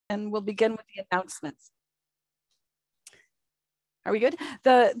and we'll begin with the announcements. Are we good?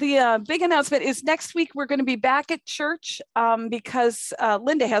 The big announcement is next week we're going to be back at church because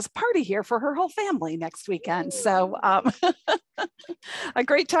Linda has a party here for her whole family next weekend. So a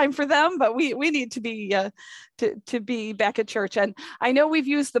great time for them, but we need to be back at church. And I know we've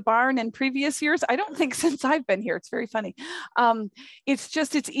used the barn in previous years. I don't think since I've been here. It's very funny.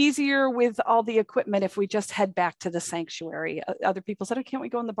 It's easier with all the equipment if we just head back to the sanctuary. Other people said, oh, can't we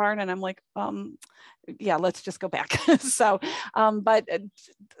go in the barn? And I'm like, yeah, let's just go back. So, but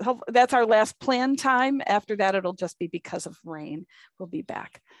that's our last planned time. After that, it'll just be because of rain. We'll be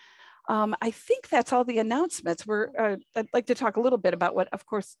back. I think that's all the announcements. I'd like to talk a little bit about what, of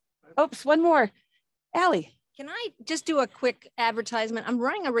course, oops, one more. Allie. Can I just do a quick advertisement? I'm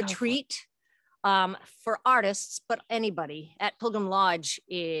running a retreat for artists, but anybody at Pilgrim Lodge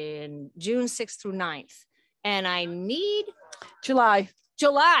in June 6th through 9th. And I need July.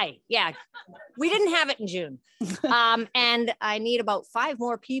 Yeah, we didn't have it in June. And I need about 5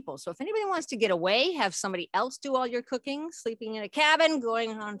 more people. So if anybody wants to get away, have somebody else do all your cooking, sleeping in a cabin,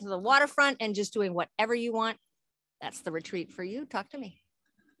 going onto the waterfront and just doing whatever you want, that's the retreat for you. Talk to me.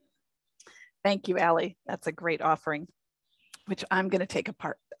 Thank you, Allie. That's a great offering, which I'm going to take a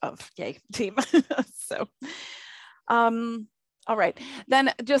part of. Yay, team. So, all right.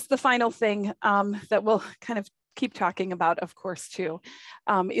 Then just the final thing that we'll kind of keep talking about, of course, too,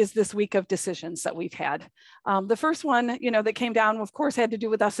 is this week of decisions that we've had. The first one, that came down, of course, had to do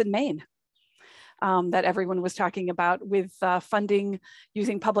with us in Maine. That everyone was talking about with funding,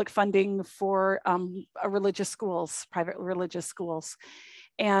 using public funding for religious schools, private religious schools.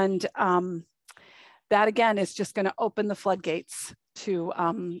 And that again is just going to open the floodgates to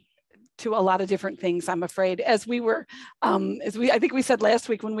a lot of different things, I'm afraid. I think we said last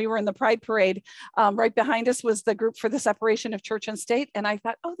week when we were in the Pride Parade, right behind us was the group for the separation of church and state. And I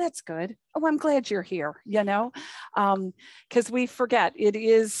thought, oh, that's good. Oh, I'm glad you're here, because we forget it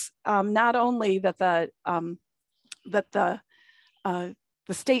is not only that the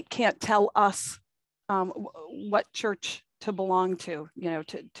state can't tell us what church to belong to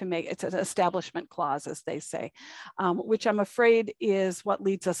make it's an establishment clause, as they say, which I'm afraid is what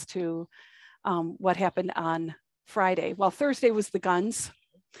leads us to what happened on Friday. Well, Thursday was the guns,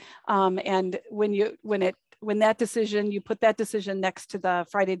 and when that decision, you put that decision next to the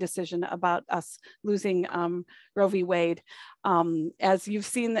Friday decision about us losing Roe v. Wade, as you've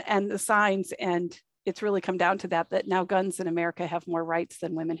seen and the signs, and it's really come down to that now guns in America have more rights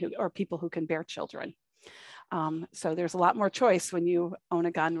than women or people who can bear children. So there's a lot more choice when you own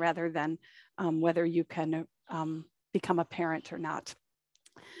a gun rather than whether you can become a parent or not.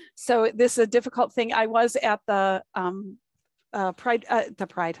 So this is a difficult thing. I was at the at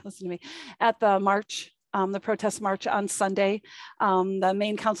the march, the protest march on Sunday. The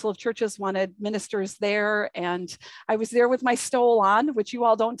Maine Council of Churches wanted ministers there, and I was there with my stole on, which you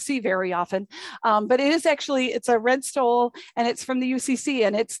all don't see very often. But it's a red stole, and it's from the UCC,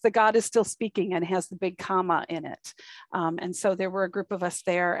 and it's the God is Still Speaking, and has the big comma in it. And so there were a group of us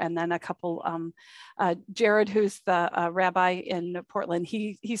there, and then a couple, Jared, who's the rabbi in Portland,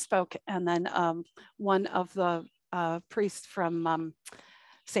 he spoke, and then one of the priests from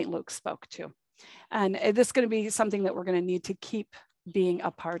St. Luke spoke too. And this is going to be something that we're going to need to keep being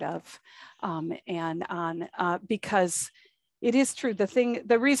a part of, because it is true.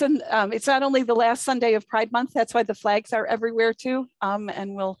 The reason it's not only the last Sunday of Pride Month, that's why the flags are everywhere too.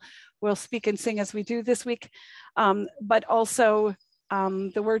 And we'll speak and sing as we do this week, but also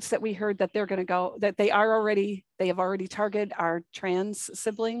the words that we heard that they're going to go, that they have already targeted our trans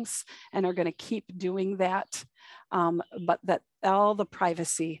siblings and are going to keep doing that, but that all the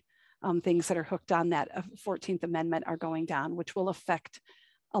privacy things that are hooked on that 14th Amendment are going down, which will affect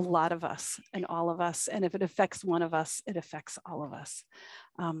a lot of us and all of us. And if it affects one of us, it affects all of us.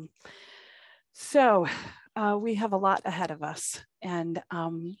 So we have a lot ahead of us, and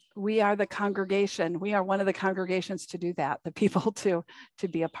we are the congregation. We are one of the congregations to do that, the people to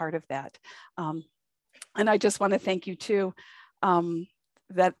be a part of that. And I just want to thank you too,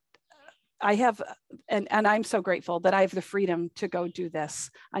 that I have, and I'm so grateful that I have the freedom to go do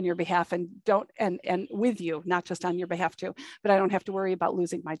this on your behalf and with you, not just on your behalf too, but I don't have to worry about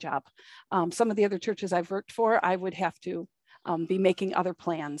losing my job. Some of the other churches I've worked for, I would have to be making other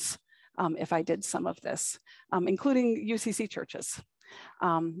plans if I did some of this, including UCC churches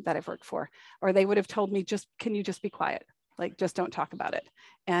that I've worked for, or they would have told me, can you just be quiet? Like, just don't talk about it.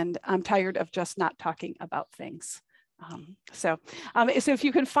 And I'm tired of just not talking about things. So if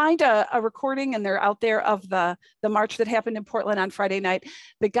you can find a recording, and they're out there, of the march that happened in Portland on Friday night,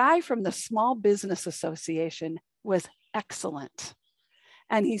 the guy from the Small Business Association was excellent.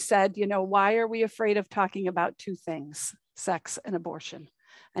 And he said, you know, why are we afraid of talking about two things, sex and abortion?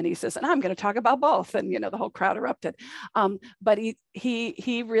 And he says, and I'm going to talk about both. And, you know, the whole crowd erupted. But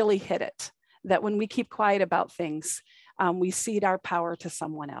he really hit it, that when we keep quiet about things, we cede our power to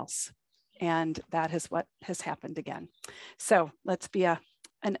someone else. And that is what has happened again. So let's be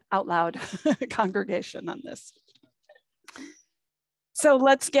an out loud congregation on this. So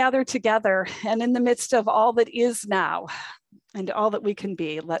let's gather together, and in the midst of all that is now and all that we can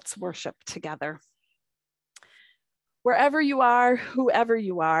be, let's worship together. Wherever you are, whoever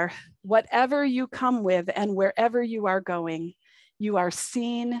you are, whatever you come with and wherever you are going, you are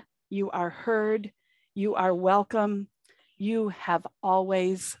seen, you are heard, you are welcome, you have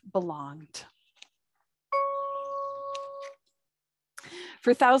always belonged.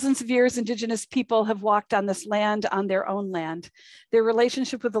 For thousands of years, Indigenous people have walked on this land, on their own land. Their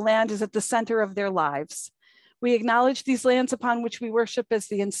relationship with the land is at the center of their lives. We acknowledge these lands upon which we worship as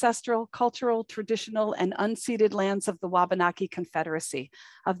the ancestral, cultural, traditional, and unceded lands of the Wabanaki Confederacy,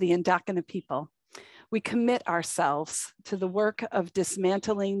 of the Endakina people. We commit ourselves to the work of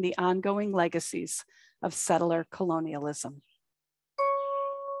dismantling the ongoing legacies of settler colonialism.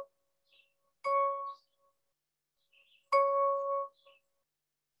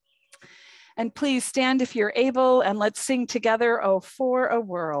 And please stand if you're able, and let's sing together, "Oh, for a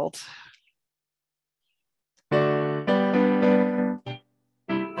World."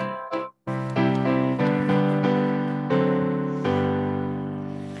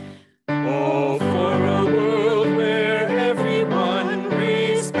 Oh, for a world where everyone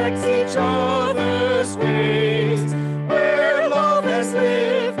respects each other's ways, where love has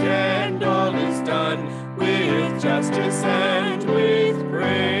lived and all is done with justice and with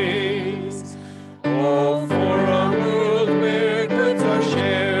praise. Oh, for a world where goods are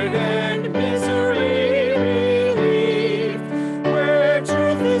shared and misery relieved, where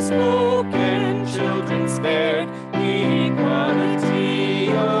truth is spoken, children spared,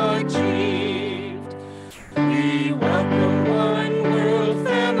 equality achieved. We welcome one world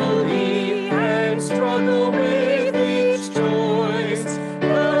family and struggle with each choice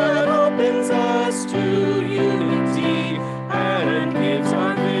that opens us to unity and gives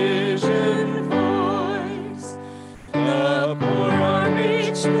our vision voice. The poor are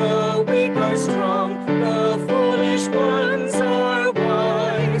rich, the weak are strong, the foolish ones are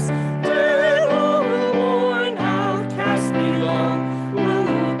wise. Dead or worn, outcast belong,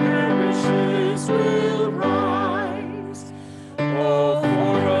 who perishes will rise. Oh,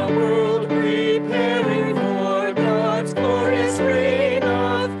 for a world preparing for God's glorious reign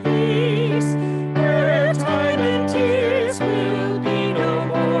of peace, where time and tears will be no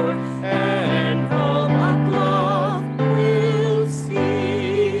more, and all but love will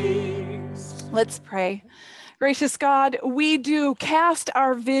cease. Let's pray. Gracious God, we do cast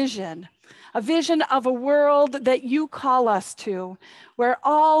our vision, a vision of a world that you call us to, where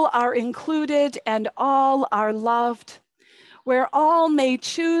all are included and all are loved, where all may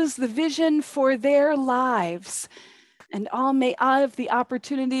choose the vision for their lives, and all may have the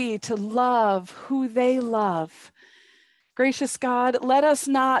opportunity to love who they love. Gracious God, let us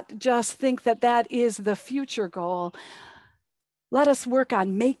not just think that that is the future goal. Let us work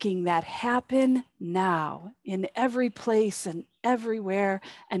on making that happen now, in every place and everywhere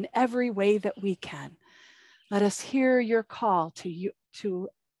and every way that we can. Let us hear your call to you, to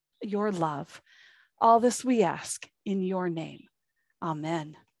your love. All this we ask in your name.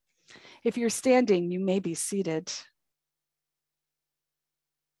 Amen. If you're standing, you may be seated.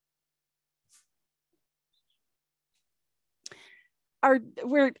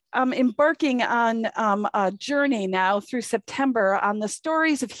 We're embarking on a journey now through September on the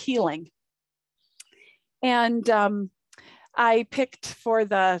stories of healing. And I picked for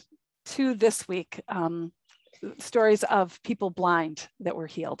the two this week, stories of people blind that were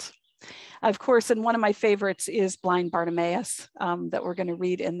healed. Of course, and one of my favorites is blind Bartimaeus, that we're going to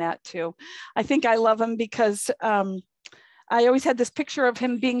read in that too. I think I love him because I always had this picture of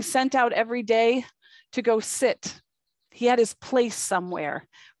him being sent out every day to go sit. He had his place somewhere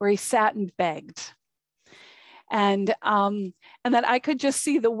where he sat and begged. And that I could just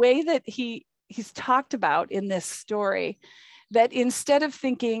see the way that he's talked about in this story, that instead of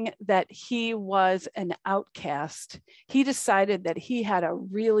thinking that he was an outcast, he decided that he had a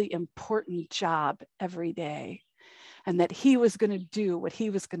really important job every day, and that he was going to do what he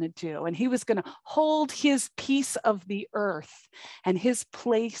was going to do, and he was going to hold his piece of the earth and his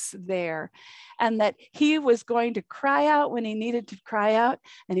place there, and that he was going to cry out when he needed to cry out,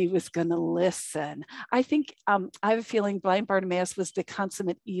 and he was going to listen. I think I have a feeling blind Bartimaeus was the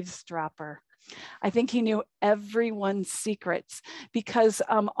consummate eavesdropper. I think he knew everyone's secrets because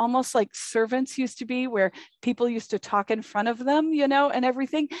almost like servants used to be, where people used to talk in front of them, you know, and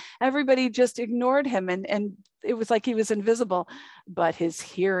everything, everybody just ignored him, and it was like he was invisible, but his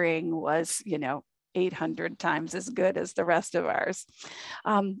hearing was, you know, 800 times as good as the rest of ours.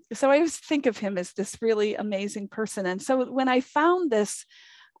 So I always think of him as this really amazing person. And so when I found this,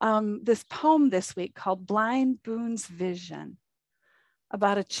 this poem this week called Blind Boone's Vision,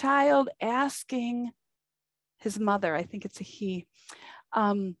 about a child asking his mother, I think it's a he,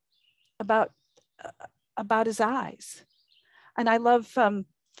 about his eyes. And I love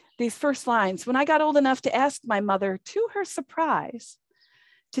these first lines. When I got old enough to ask my mother, to her surprise,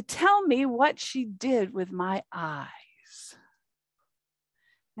 to tell me what she did with my eyes.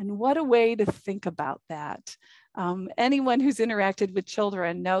 And what a way to think about that. Anyone who's interacted with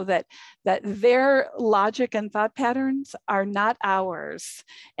children know that their logic and thought patterns are not ours,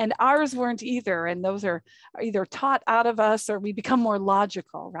 and ours weren't either. And those are either taught out of us or we become more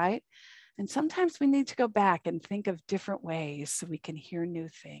logical, right? And sometimes we need to go back and think of different ways so we can hear new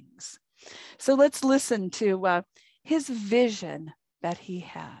things. So let's listen to his vision that he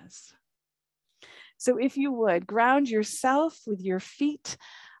has. So if you would, ground yourself with your feet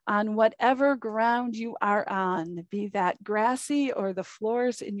on whatever ground you are on, be that grassy or the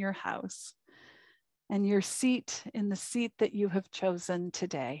floors in your house, and your seat in the seat that you have chosen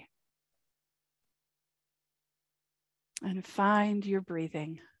today. And find your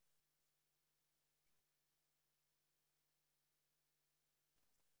breathing.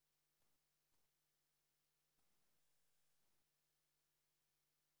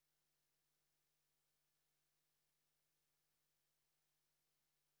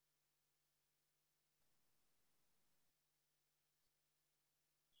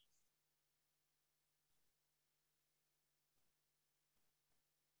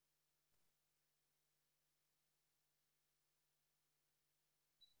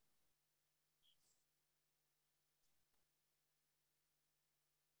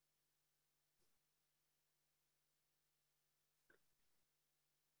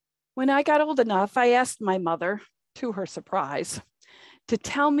 When I got old enough, I asked my mother, to her surprise, to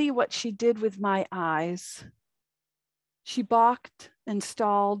tell me what she did with my eyes. She balked and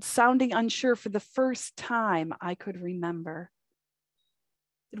stalled, sounding unsure for the first time I could remember.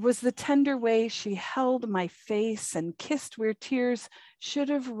 It was the tender way she held my face and kissed where tears should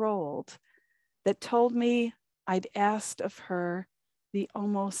have rolled that told me I'd asked of her the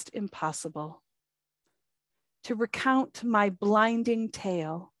almost impossible. To recount my blinding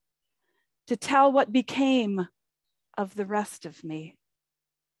tale, to tell what became of the rest of me.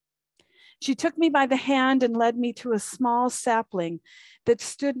 She took me by the hand and led me to a small sapling that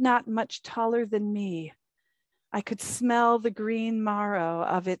stood not much taller than me. I could smell the green marrow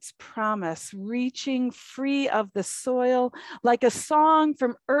of its promise, reaching free of the soil like a song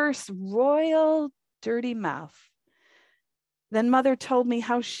from earth's royal dirty mouth. Then mother told me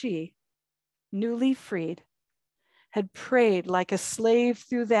how she, newly freed, had prayed like a slave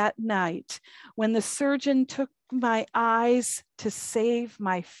through that night when the surgeon took my eyes to save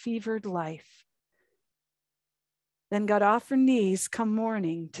my fevered life. Then got off her knees come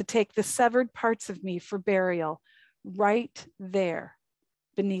morning to take the severed parts of me for burial right there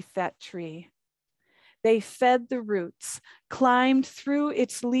beneath that tree. They fed the roots, climbed through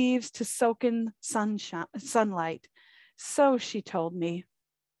its leaves to soak in sunlight. So she told me,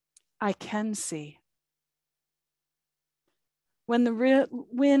 I can see. When the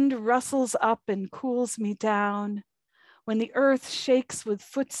wind rustles up and cools me down, when the earth shakes with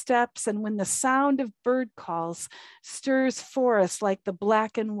footsteps, and when the sound of bird calls stirs forest like the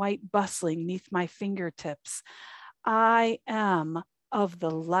black and white bustling neath my fingertips, I am of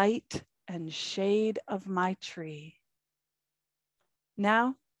the light and shade of my tree.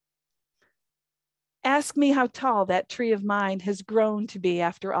 Now, ask me how tall that tree of mine has grown to be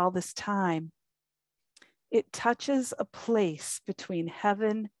after all this time. It touches a place between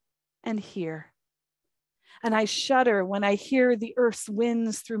heaven and here. And I shudder when I hear the earth's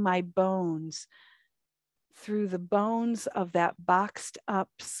winds through my bones, through the bones of that boxed up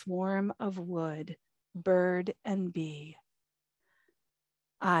swarm of wood, bird and bee.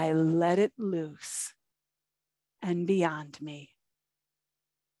 I let it loose and beyond me.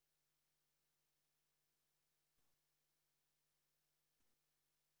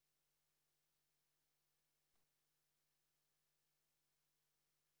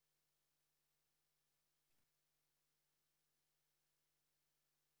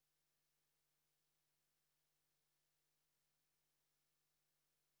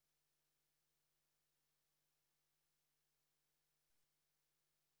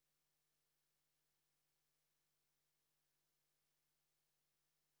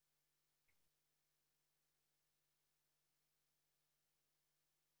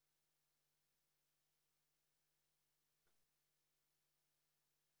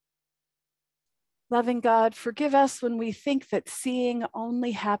 Loving God, forgive us when we think that seeing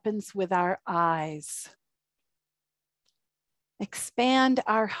only happens with our eyes. Expand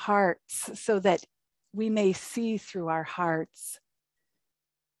our hearts so that we may see through our hearts.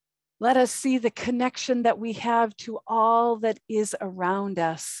 Let us see the connection that we have to all that is around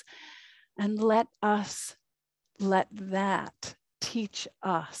us, and let that teach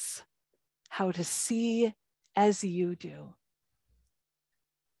us how to see as you do.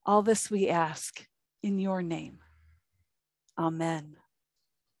 All this we ask in your name. Amen.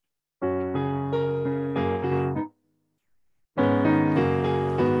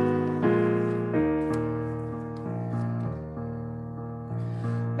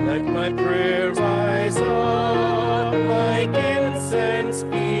 Let my prayer rise up like incense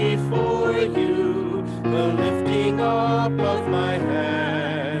before you, the lifting up of my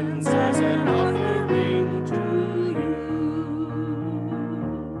hands as an offering to you.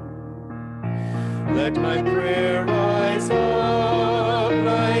 Let my prayer rise up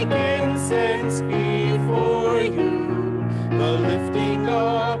like incense before you, the lifting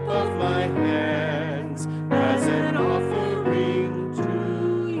up of my hands as an offering to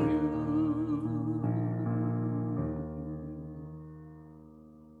you.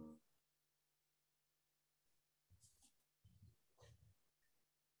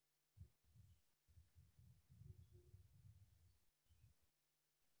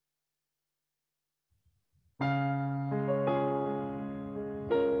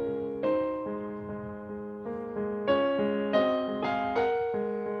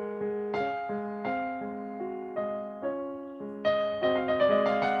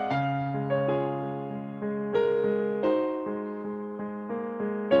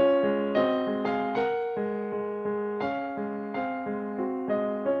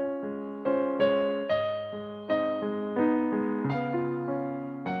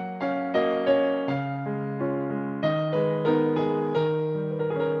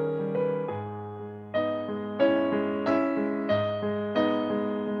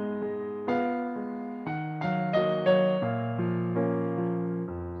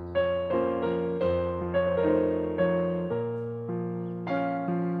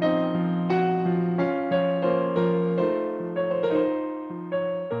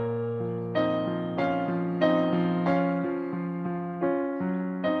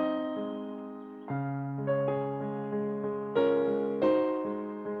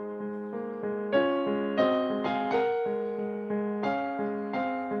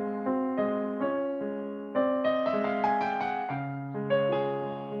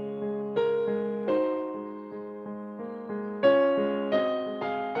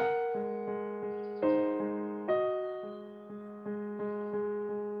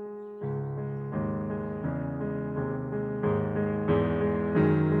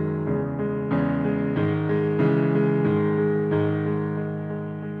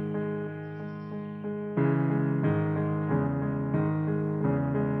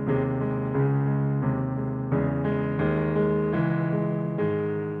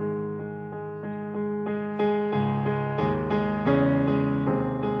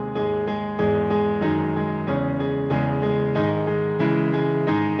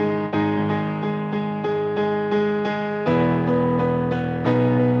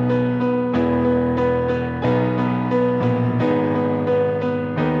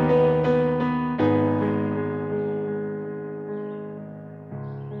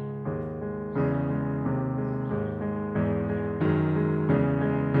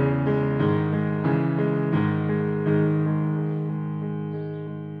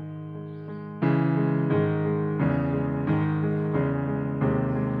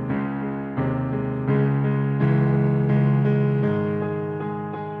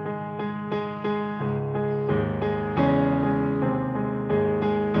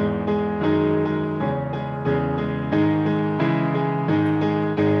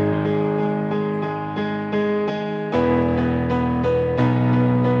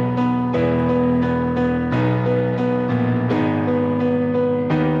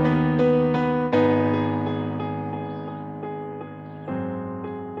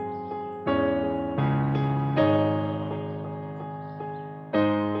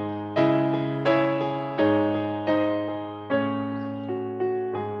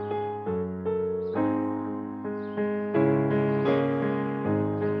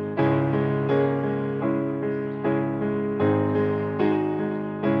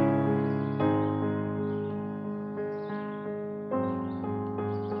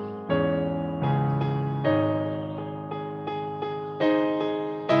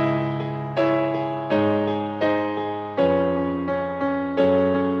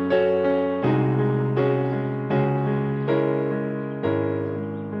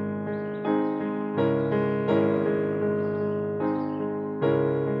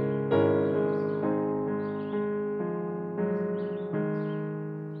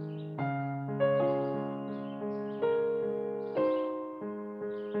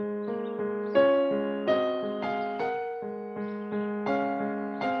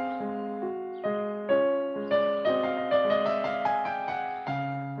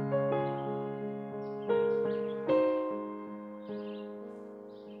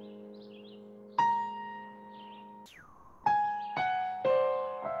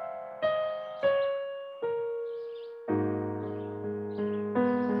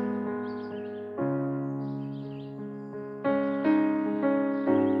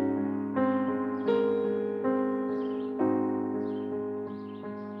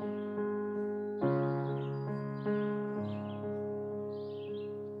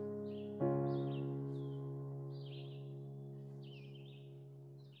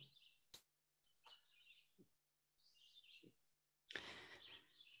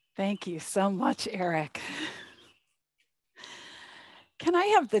 Thank you so much, Eric. Can I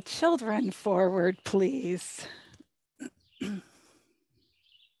have the children forward, please? There's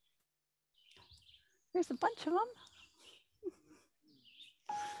a bunch of them.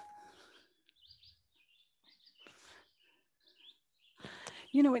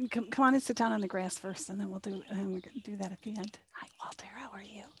 You know what, come on and sit down on the grass first, and then we'll do that at the end. Hi, Walter, how are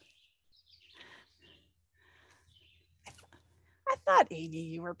you? I thought, Amy,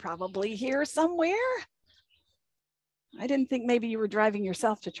 you were probably here somewhere. I didn't think maybe you were driving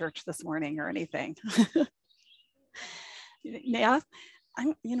yourself to church this morning or anything. Yeah,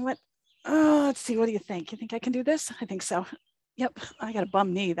 you know what? Oh, let's see, what do you think? You think I can do this? I think so. Yep, I got a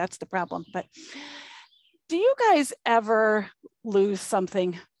bum knee, that's the problem. But do you guys ever lose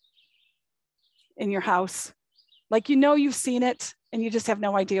something in your house? Like, you know, you've seen it and you just have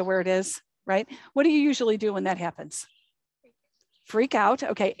no idea where it is, right? What do you usually do when that happens? Freak out.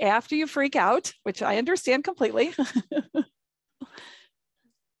 Okay, after you freak out, which I understand completely,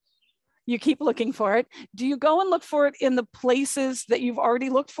 you keep looking for it. Do you go and look for it in the places that you've already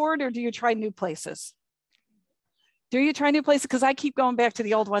looked for it, or do you try new places? Do you try new places? Because I keep going back to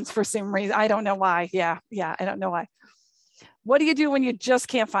the old ones for some reason. I don't know why. Yeah, I don't know why. What do you do when you just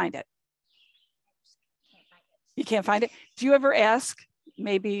can't find it? You can't find it. Do you ever ask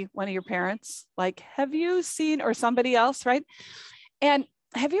maybe one of your parents, like, have you seen, or somebody else, right? And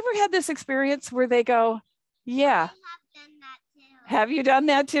have you ever had this experience where they go, yeah. Have you done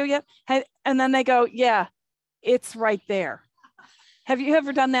that too? Yeah. And then they go, yeah, it's right there. Have you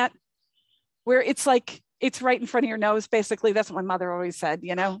ever done that? Where it's like, it's right in front of your nose, basically. That's what my mother always said,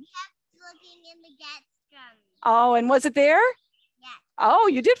 you know? I kept looking in the guest room. Oh, and was it there? Oh,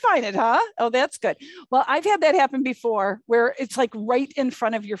 you did find it, huh? Oh, that's good. Well, I've had that happen before where it's like right in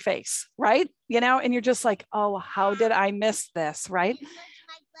front of your face, right? You know, and you're just like, oh, how did I miss this, right?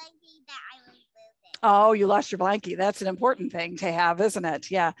 Oh, you lost your blankie. That's an important thing to have, isn't it?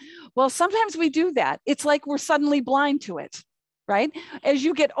 Yeah. Well, sometimes we do that. It's like we're suddenly blind to it, right? As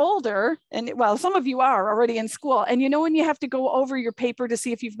you get older, and well, some of you are already in school, and you know, when you have to go over your paper to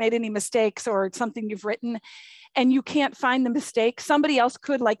see if you've made any mistakes or something you've written, and you can't find the mistake. Somebody else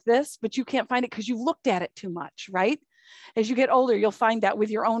could, like this, but you can't find it because you've looked at it too much, right? As you get older, you'll find that with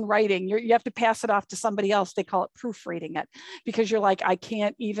your own writing, you have to pass it off to somebody else. They call it proofreading it, because you're like, I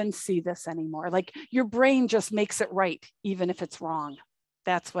can't even see this anymore. Like, your brain just makes it right, even if it's wrong.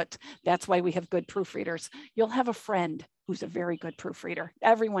 That's why we have good proofreaders. You'll have a friend who's a very good proofreader.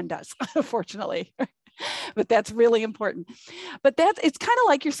 Everyone does, fortunately, but that's really important. But it's kind of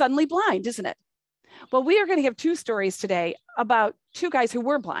like you're suddenly blind, isn't it? Well, we are going to have two stories today about two guys who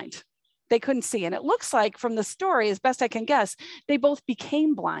were blind. They couldn't see. And it looks like from the story, as best I can guess, they both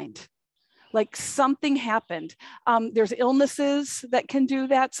became blind. Like something happened. There's illnesses that can do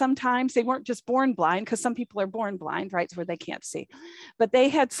that sometimes. They weren't just born blind, because some people are born blind, right, where they can't see. But they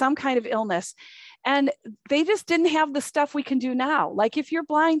had some kind of illness. And they just didn't have the stuff we can do now. Like, if you're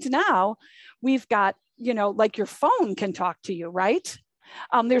blind now, we've got, you know, like your phone can talk to you, right?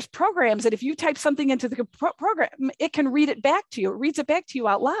 There's programs that if you type something into the program, it can read it back to you. It reads it back to you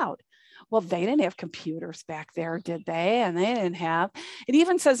out loud. Well, they didn't have computers back there, did they? And they didn't have. It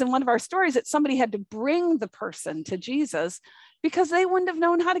even says in one of our stories that somebody had to bring the person to Jesus because they wouldn't have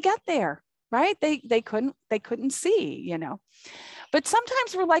known how to get there, right? They couldn't see, you know. But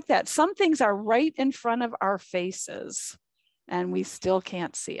sometimes we're like that. Some things are right in front of our faces and we still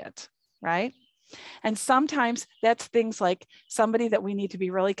can't see it, right? And sometimes that's things like somebody that we need to be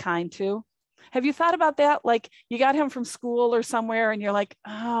really kind to. Have you thought about that? Like, you got home from school or somewhere and you're like,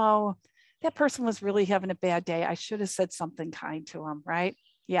 oh, that person was really having a bad day. I should have said something kind to him, right?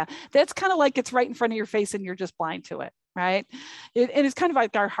 Yeah, that's kind of like it's right in front of your face and you're just blind to it, right? And it's kind of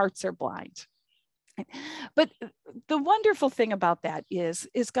like our hearts are blind. But the wonderful thing about that is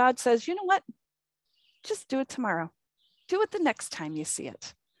God says, you know what? Just do it tomorrow. Do it the next time you see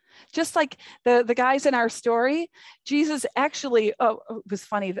it. Just like the guys in our story, Jesus actually, it was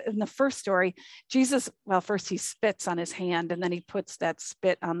funny. In the first story, Jesus, well, first he spits on his hand and then he puts that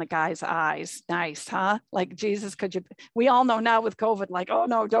spit on the guy's eyes. Nice, huh? Like, Jesus, we all know now with COVID, like, oh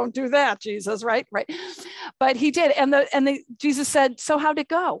no, don't do that, Jesus, right? But he did. And Jesus said, so how'd it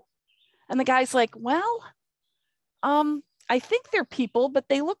go? And the guy's like, well, I think they're people, but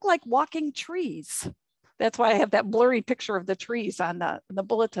they look like walking trees. That's why I have that blurry picture of the trees on the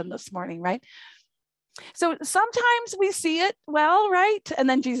bulletin this morning, right? So sometimes we see it well, right? And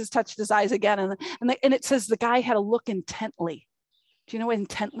then Jesus touched his eyes again, and it says the guy had to look intently. Do you know what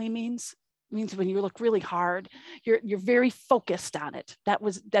intently means? It means when you look really hard, you're very focused on it.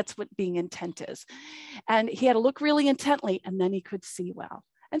 That's what being intent is. And he had to look really intently, and then he could see well.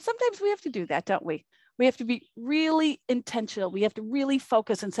 And sometimes we have to do that, don't we? We have to be really intentional. We have to really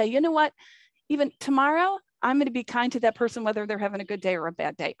focus and say, you know what, even tomorrow, I'm going to be kind to that person, whether they're having a good day or a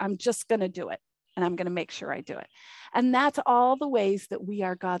bad day. I'm just going to do it. And I'm going to make sure I do it. And that's all the ways that we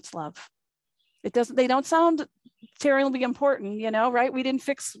are God's love. They don't sound terribly important, you know, right? We didn't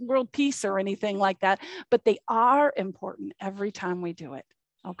fix world peace or anything like that, but they are important every time we do it.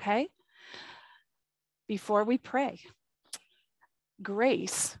 Okay. Before we pray,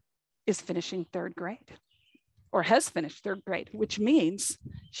 Grace is finishing 3rd grade, or has finished 3rd grade, which means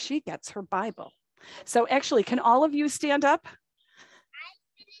she gets her Bible. So actually, can all of you stand up? I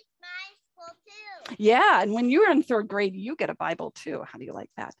finished my school too. Yeah, and when you're in 3rd grade, you get a Bible too. How do you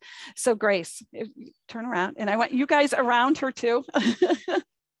like that? So Grace, turn around, and I want you guys around her too.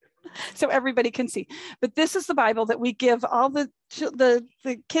 So everybody can see. But this is the Bible that we give all the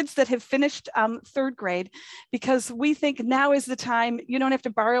kids that have finished 3rd grade, because we think now is the time. You don't have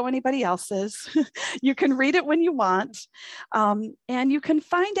to borrow anybody else's. You can read it when you want, and you can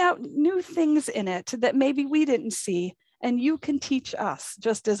find out new things in it that maybe we didn't see. And you can teach us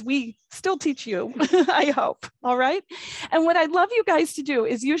just as we still teach you, I hope. All right. And what I'd love you guys to do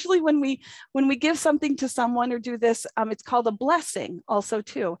is usually when we give something to someone or do this, it's called a blessing also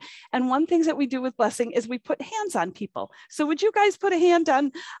too. And one thing that we do with blessing is we put hands on people. So would you guys put a hand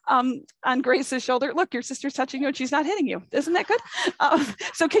on Grace's shoulder? Look, your sister's touching you and she's not hitting you. Isn't that good?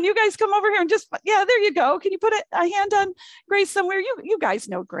 So can you guys come over here and just, yeah, there you go. Can you put a hand on Grace somewhere? You guys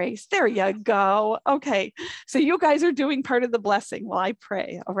know Grace. There you go. Okay. So you guys are doing part of the blessing while I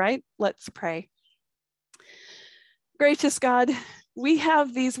pray. All right, let's pray. Gracious God, we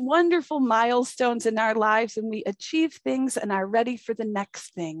have these wonderful milestones in our lives, and we achieve things and are ready for the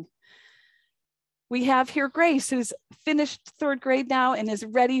next thing. We have here Grace, who's finished 3rd grade now and is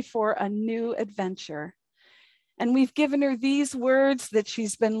ready for a new adventure. And we've given her these words that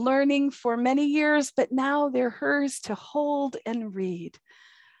she's been learning for many years, but now they're hers to hold and read.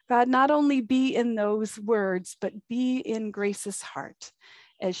 God, not only be in those words, but be in Grace's heart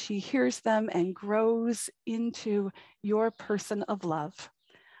as she hears them and grows into your person of love.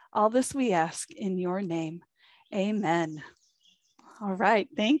 All this we ask in your name. Amen. All right.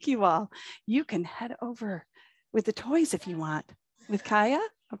 Thank you all. You can head over with the toys if you want. With Kaya?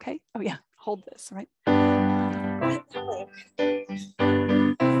 Okay. Oh, yeah. Hold this, right?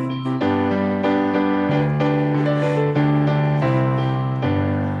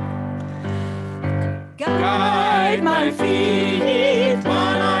 Guide my feet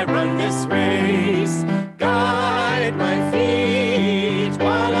while I run this race. Guide my feet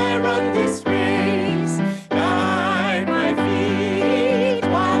while I run this race. Guide my feet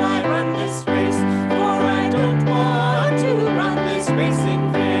while I run this race. For I don't want to run this race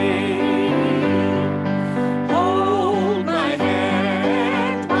in vain. Hold my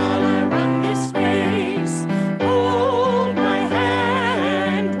hand while I run this race. Hold my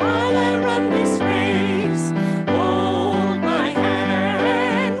hand while I run this race.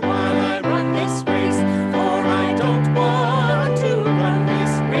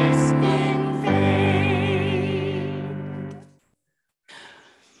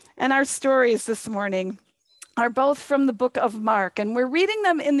 And our stories this morning are both from the book of Mark, and we're reading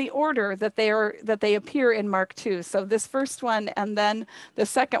them in the order that they appear in Mark 2. So this first one and then the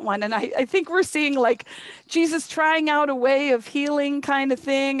second one. And I think we're seeing like Jesus trying out a way of healing kind of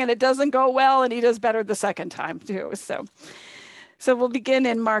thing, and it doesn't go well, and he does better the second time too. So we'll begin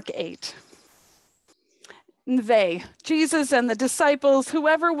in Mark 8. They, Jesus and the disciples,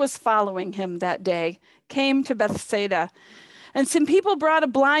 whoever was following him that day, came to Bethsaida. And some people brought a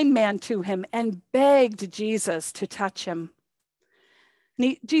blind man to him and begged Jesus to touch him.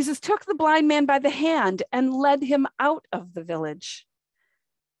 And Jesus took the blind man by the hand and led him out of the village.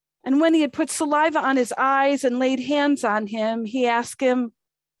 And when he had put saliva on his eyes and laid hands on him, he asked him,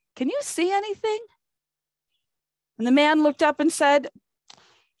 "Can you see anything?" And the man looked up and said,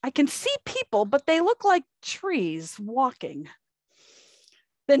 "I can see people, but they look like trees walking."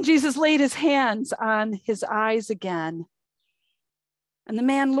 Then Jesus laid his hands on his eyes again. And the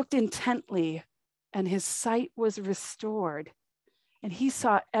man looked intently, and his sight was restored, and he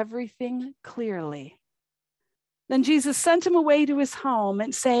saw everything clearly. Then Jesus sent him away to his home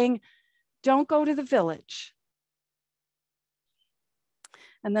and saying, "Don't go to the village."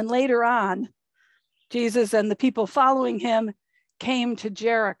 And then later on, Jesus and the people following him came to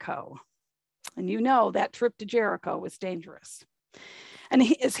Jericho. And you know that trip to Jericho was dangerous. And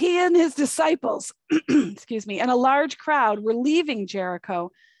as he and his disciples, excuse me, and a large crowd were leaving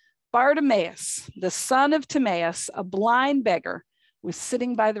Jericho, Bartimaeus, the son of Timaeus, a blind beggar, was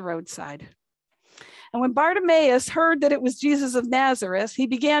sitting by the roadside. And when Bartimaeus heard that it was Jesus of Nazareth, he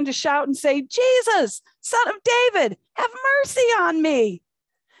began to shout and say, "Jesus, Son of David, have mercy on me."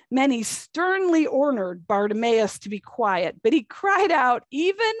 Many sternly ordered Bartimaeus to be quiet, but he cried out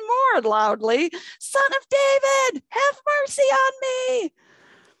even more loudly, "Son of David, have mercy on me."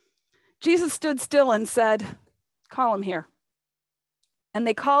 Jesus stood still and said, "Call him here." And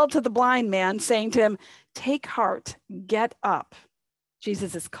they called to the blind man, saying to him, "Take heart, get up.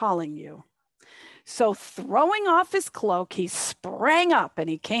 Jesus is calling you." So throwing off his cloak, he sprang up and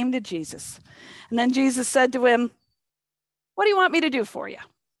he came to Jesus. And then Jesus said to him, "What do you want me to do for you?"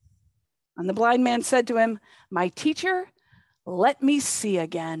 And the blind man said to him, "My teacher, let me see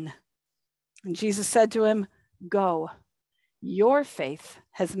again." And Jesus said to him, "Go, your faith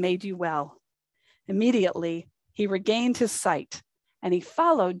has made you well." Immediately, he regained his sight and he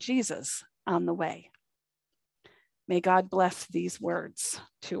followed Jesus on the way. May God bless these words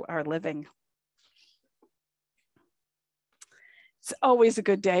to our living. It's always a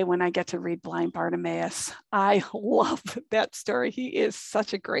good day when I get to read Blind Bartimaeus. I love that story. He is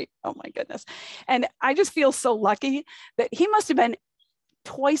such a great, oh my goodness. And I just feel so lucky that he must have been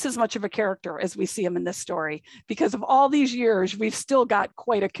twice as much of a character as we see him in this story, because of all these years, we've still got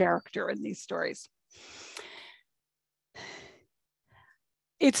quite a character in these stories.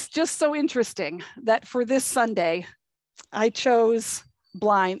 It's just so interesting that for this Sunday, I chose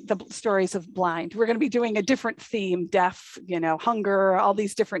the stories of blind. We're going to be doing a different theme, deaf, hunger, all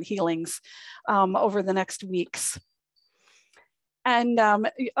these different healings over the next weeks. And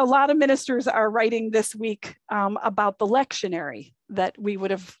a lot of ministers are writing this week about the lectionary that we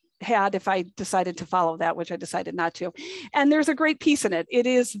would have had if I decided to follow that, which I decided not to. And there's a great piece in it. It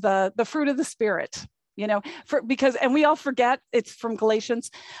is the fruit of the Spirit. And we all forget, it's from Galatians,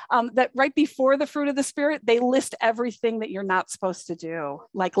 that right before the fruit of the Spirit, they list everything that you're not supposed to do,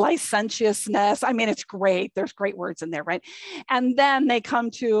 like licentiousness. I mean, it's great. There's great words in there, right? And then they come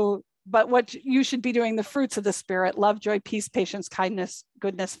to, but what you should be doing, the fruits of the Spirit: love, joy, peace, patience, kindness,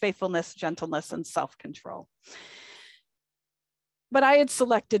 goodness, faithfulness, gentleness, and self-control. But I had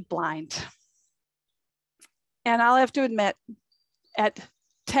selected blind. And I'll have to admit, at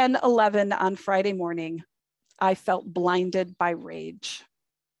 10:11 on Friday morning, I felt blinded by rage.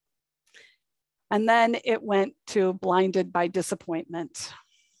 And then it went to blinded by disappointment.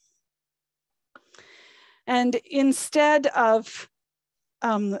 And instead of,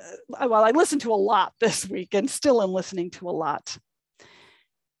 I listened to a lot this week and still am listening to a lot.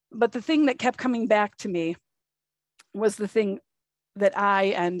 But the thing that kept coming back to me was the thing that I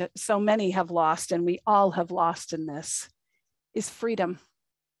and so many have lost, and we all have lost in this, is freedom.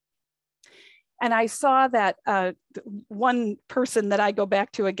 And I saw that one person that I go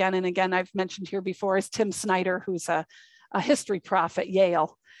back to again and again, I've mentioned here before, is Tim Snyder, who's a history prof at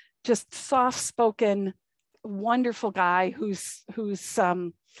Yale. Just soft-spoken, wonderful guy whose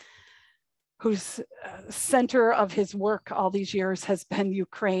center of his work all these years has been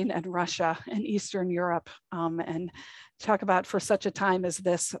Ukraine and Russia and Eastern Europe. And talk about for such a time as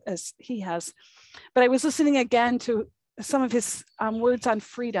this, as he has. But I was listening again to some of his words on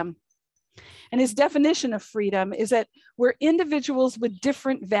freedom. And his definition of freedom is that we're individuals with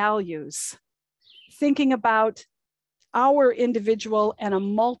different values, thinking about our individual and a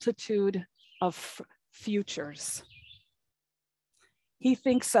multitude of futures. He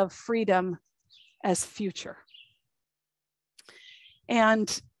thinks of freedom as future.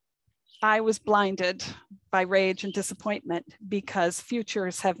 And I was blinded by rage and disappointment because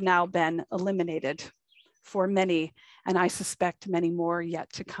futures have now been eliminated for many, and I suspect many more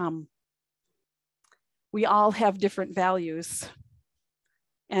yet to come. We all have different values,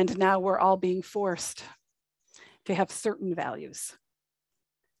 and now we're all being forced to have certain values,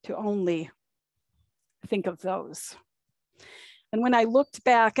 to only think of those. And when I looked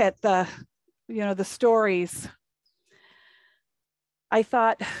back at the stories, I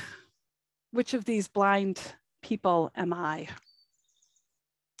thought, which of these blind people am I?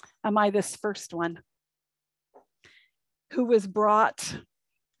 Am I this first one who was brought,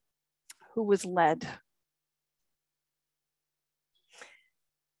 who was led?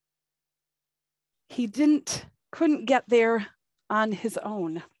 He couldn't get there on his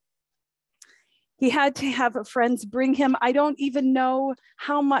own. He had to have friends bring him. I don't even know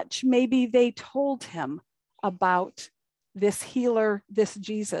how much maybe they told him about this healer, this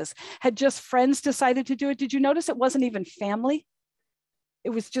Jesus. Had just friends decided to do it? Did you notice it wasn't even family?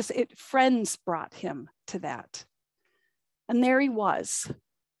 It was just friends brought him to that. And there he was.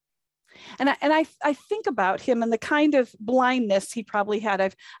 And I think about him and the kind of blindness he probably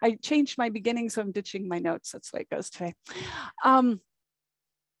had. I changed my beginning, so I'm ditching my notes. That's the way it goes today.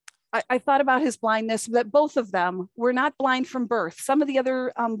 I thought about his blindness, but both of them were not blind from birth. Some of the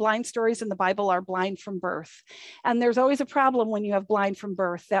other blind stories in the Bible are blind from birth. And there's always a problem when you have blind from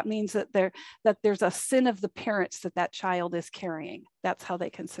birth. That means that there's a sin of the parents that child is carrying. That's how they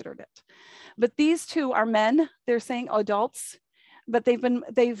considered it. But these two are men, they're saying adults, but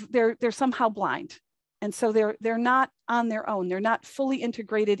they're somehow blind. And so they're not on their own. They're not fully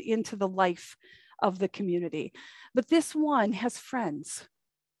integrated into the life of the community. But this one has friends.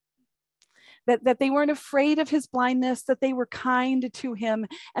 That they weren't afraid of his blindness, that they were kind to him,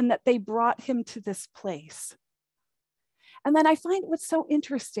 and that they brought him to this place. And then I find what's so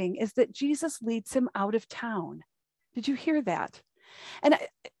interesting is that Jesus leads him out of town. Did you hear that? And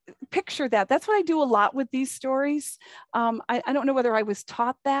picture that. That's what I do a lot with these stories. I don't know whether I was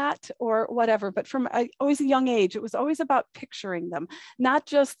taught that or whatever, but from always a young age, it was always about picturing them, not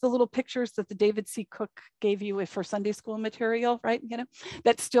just the little pictures that the David C. Cook gave you for Sunday school material, right? You know,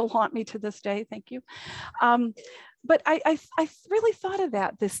 that still haunt me to this day. Thank you. But I really thought of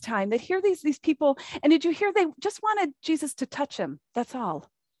that this time, that here these people, and did you hear they just wanted Jesus to touch him? That's all.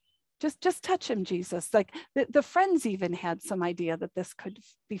 Just touch him, Jesus. Like the friends even had some idea that this could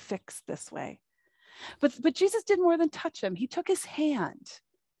be fixed this way. But Jesus did more than touch him. He took his hand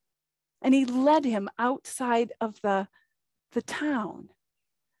and he led him outside of the town.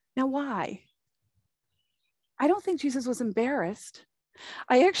 Now, why? I don't think Jesus was embarrassed.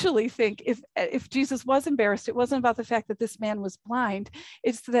 I actually think if Jesus was embarrassed, it wasn't about the fact that this man was blind.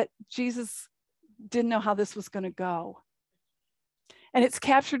 It's that Jesus didn't know how this was going to go. And it's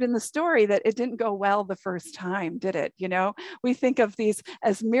captured in the story that it didn't go well the first time, did it? You know, we think of these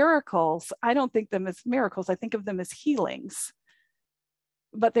as miracles. I don't think them as miracles. I think of them as healings.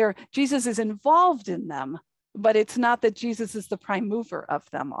 But Jesus is involved in them, but it's not that Jesus is the prime mover of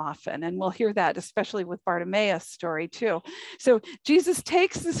them often. And we'll hear that, especially with Bartimaeus' story too. So Jesus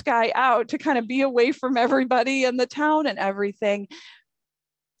takes this guy out to kind of be away from everybody in the town and everything.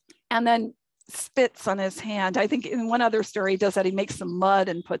 And then spits on his hand. I think in one other story he does that. He makes some mud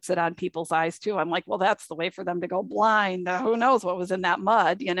and puts it on people's eyes too. I'm like, well, that's the way for them to go blind. Who knows what was in that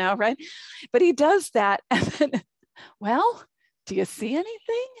mud, you know, right? But he does that. And then, well, do you see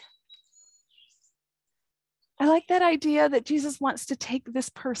anything? I like that idea that Jesus wants to take this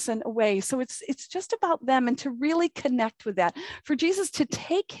person away. So it's just about them, and to really connect with that. For Jesus to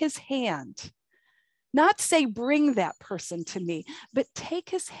take his hand, not say, bring that person to me, but take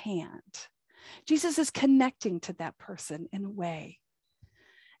his hand. Jesus is connecting to that person in a way.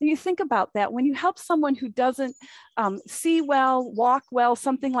 And you think about that when you help someone who doesn't see well, walk well,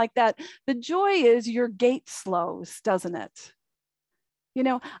 something like that, the joy is your gait slows, doesn't it? You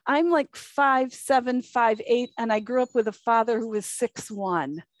know, I'm like 5'7", 5'8", and I grew up with a father who was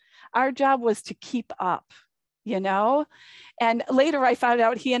 6'1". Our job was to keep up, you know? And later I found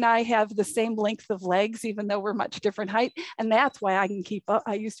out he and I have the same length of legs, even though we're much different height. And that's why I can keep up.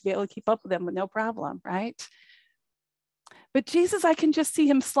 I used to be able to keep up with him with no problem, right? But Jesus, I can just see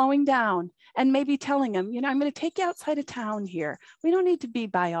him slowing down and maybe telling him, you know, I'm going to take you outside of town here. We don't need to be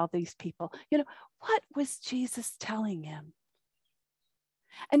by all these people. You know, what was Jesus telling him?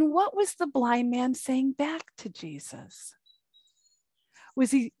 And what was the blind man saying back to Jesus? Was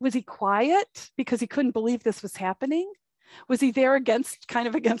he quiet because he couldn't believe this was happening? Was he there kind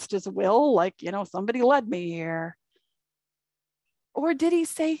of against his will? Like, you know, somebody led me here. Or did he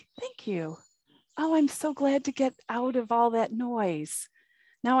say, thank you. Oh, I'm so glad to get out of all that noise.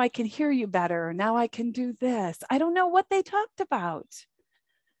 Now I can hear you better. Now I can do this. I don't know what they talked about.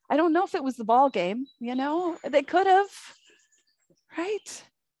 I don't know if it was the ball game, you know, they could have, right?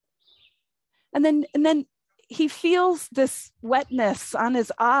 And then he feels this wetness on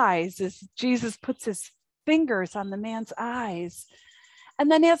his eyes as Jesus puts his fingers on the man's eyes, and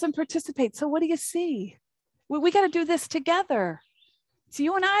then has him participate. So what do you see? We got to do this together. It's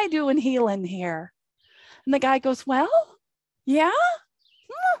you and I doing healing here. And the guy goes, well, yeah,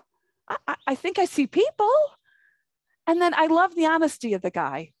 I think I see people. And then I love the honesty of the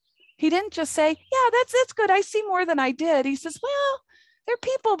guy. He didn't just say, yeah, that's good. I see more than I did. He says, well, they're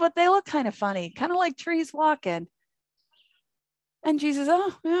people, but they look kind of funny, kind of like trees walking. And Jesus,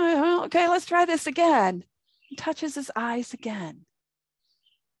 oh, yeah, okay, let's try this again. He touches his eyes again.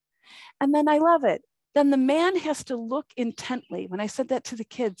 And then I love it. Then the man has to look intently. When I said that to the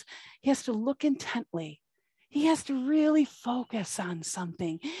kids, he has to look intently. He has to really focus on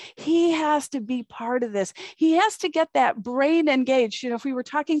something. He has to be part of this. He has to get that brain engaged. You know, if we were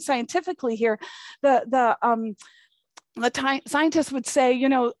talking scientifically here, the scientists would say, you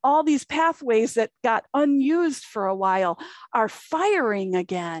know, all these pathways that got unused for a while are firing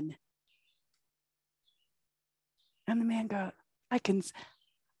again. And the man goes,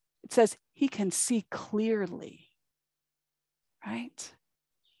 it says he can see clearly, right?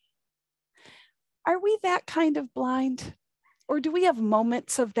 Are we that kind of blind? Or do we have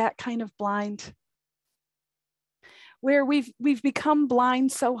moments of that kind of blind? Where we've become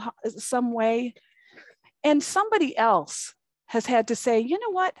blind some way, and somebody else has had to say, you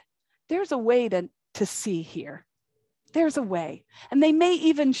know what, there's a way to see here. There's a way. And they may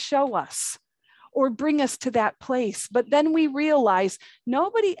even show us or bring us to that place. But then we realize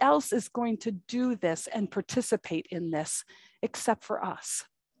nobody else is going to do this and participate in this except for us.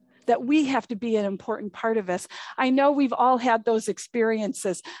 That we have to be an important part of this. I know we've all had those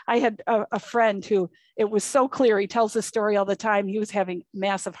experiences. I had a friend who, it was so clear, he tells this story all the time. He was having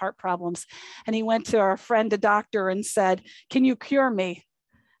massive heart problems. And he went to our friend, a doctor, and said, "Can you cure me?"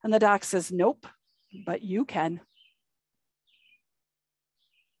 And the doc says, "Nope, but you can."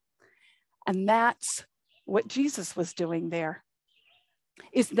 And that's what Jesus was doing there,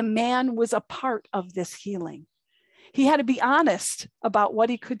 is the man was a part of this healing. He had to be honest about what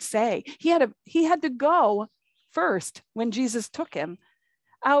he could say. He had to go first when Jesus took him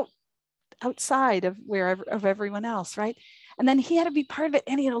outside of everyone else, right? And then he had to be part of it,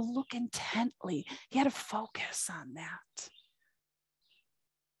 and he had to look intently. He had to focus on that.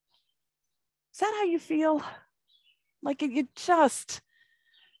 Is that how you feel? Like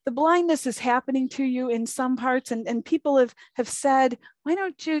the blindness is happening to you in some parts, and people have said, why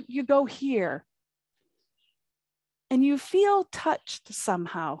don't you go here? And you feel touched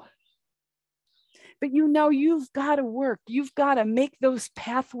somehow. But you know you've got to work. You've got to make those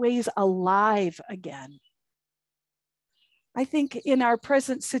pathways alive again. I think in our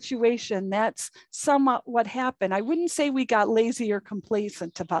present situation, that's somewhat what happened. I wouldn't say we got lazy or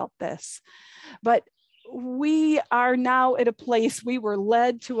complacent about this, but we are now at a place, we were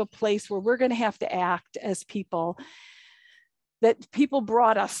led to a place where we're going to have to act as people, that people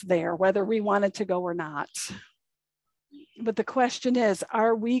brought us there, whether we wanted to go or not. But the question is,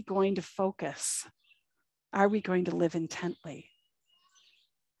 are we going to focus? Are we going to live intently?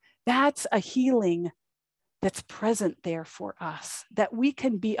 That's a healing that's present there for us, that we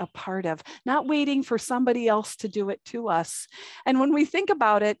can be a part of, not waiting for somebody else to do it to us. And when we think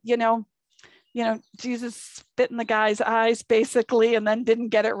about it, Jesus spit in the guy's eyes basically, and then didn't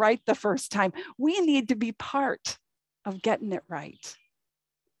get it right the first time. We need to be part of getting it right,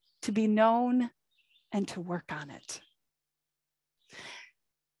 to be known and to work on it.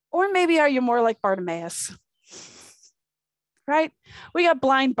 Or maybe are you more like Bartimaeus, right? We got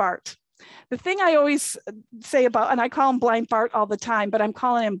blind Bart. The thing I always say about, and I call him blind Bart all the time, but I'm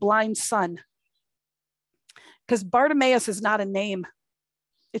calling him blind son. Because Bartimaeus is not a name,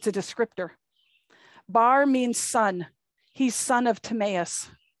 it's a descriptor. Bar means son. He's son of Timaeus.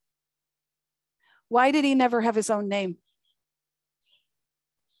 Why did he never have his own name?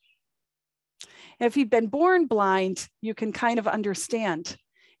 If he'd been born blind, you can kind of understand.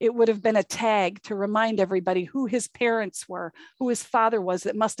 It would have been a tag to remind everybody who his parents were, who his father was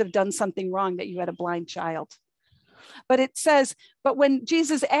that must have done something wrong that you had a blind child. But it says, but when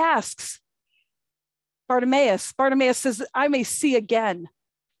Jesus asks Bartimaeus says, "I may see again."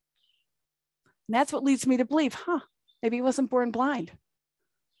 And that's what leads me to believe, maybe he wasn't born blind.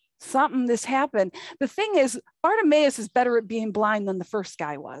 This happened. The thing is, Bartimaeus is better at being blind than the first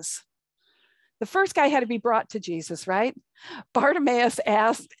guy was. The first guy had to be brought to Jesus, right? Bartimaeus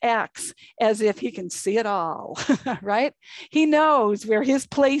acts as if he can see it all, right? He knows where his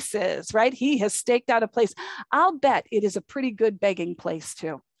place is, right? He has staked out a place. I'll bet it is a pretty good begging place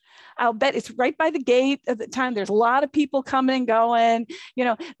too. I'll bet it's right by the gate at the time. There's a lot of people coming and going.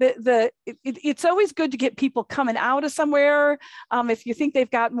 It's always good to get people coming out of somewhere. If you think they've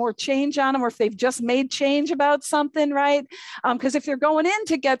got more change on them, or if they've just made change about something, right? Because if they're going in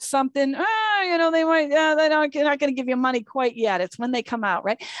to get something, they might, they're not going to give you money quite yet. It's when they come out,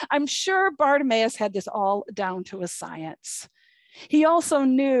 right? I'm sure Bartimaeus had this all down to a science. He also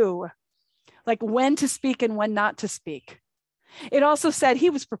knew like when to speak and when not to speak. It also said he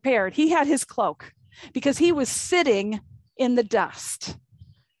was prepared. He had his cloak because he was sitting in the dust.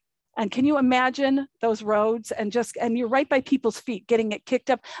 And can you imagine those roads and you're right by people's feet getting it kicked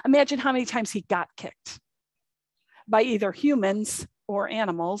up. Imagine how many times he got kicked by either humans or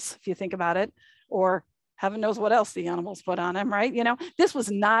animals, if you think about it, or heaven knows what else the animals put on him, right? This was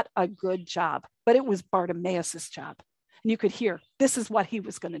not a good job, but it was Bartimaeus's job. And you could hear, this is what he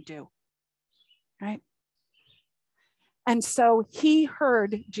was going to do, right? And so he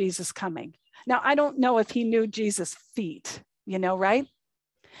heard Jesus coming. Now, I don't know if he knew Jesus' feet, right?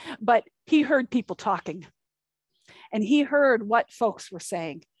 But he heard people talking. And he heard what folks were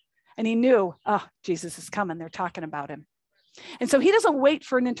saying. And he knew, Jesus is coming. They're talking about him. And so he doesn't wait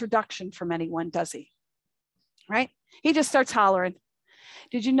for an introduction from anyone, does he? Right? He just starts hollering.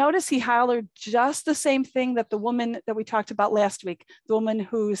 Did you notice he hollered just the same thing that the woman that we talked about last week, the woman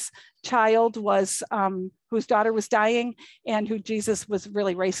whose child was, whose daughter was dying and who Jesus was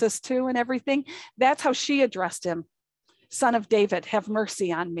really racist to and everything? That's how she addressed him. Son of David, have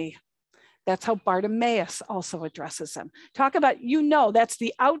mercy on me. That's how Bartimaeus also addresses him. Talk about, that's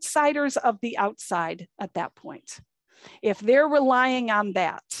the outsiders of the outside at that point. If they're relying on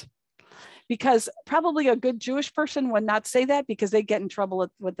that, because probably a good Jewish person would not say that because they get in trouble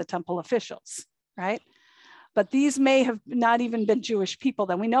with the temple officials, right? But these may have not even been Jewish people.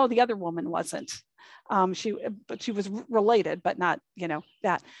 Then we know the other woman wasn't. She was related, but not,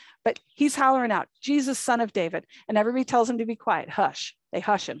 that. But he's hollering out, Jesus, son of David. And everybody tells him to be quiet, hush. They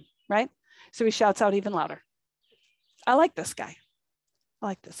hush him, right? So he shouts out even louder. I like this guy. I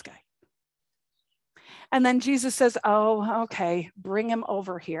like this guy. And then Jesus says, oh, okay, bring him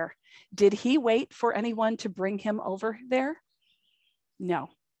over here. Did he wait for anyone to bring him over there? No.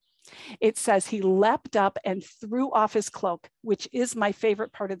 It says he leapt up and threw off his cloak, which is my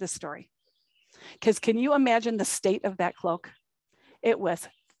favorite part of the story. Because can you imagine the state of that cloak? It was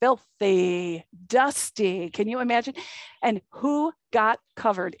filthy, dusty. Can you imagine? And who got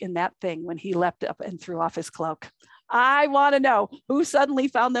covered in that thing when he leapt up and threw off his cloak? I want to know who suddenly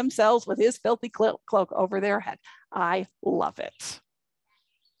found themselves with his filthy cloak over their head. I love it.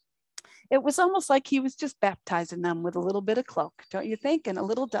 It was almost like he was just baptizing them with a little bit of cloak, don't you think? And a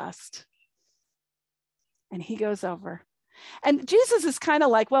little dust. And he goes over. And Jesus is kind of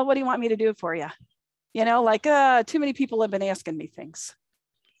like, well, what do you want me to do for you? Too many people have been asking me things.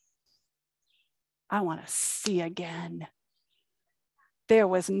 I want to see again. There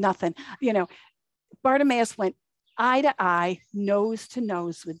was nothing. Bartimaeus went eye to eye, nose to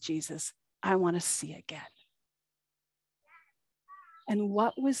nose with Jesus. I want to see again. And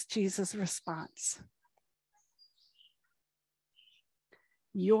what was Jesus' response?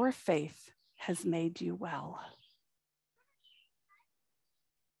 Your faith has made you well.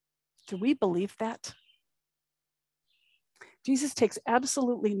 Do we believe that? Jesus takes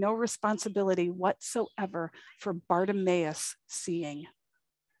absolutely no responsibility whatsoever for Bartimaeus seeing.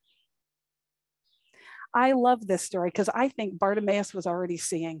 I love this story because I think Bartimaeus was already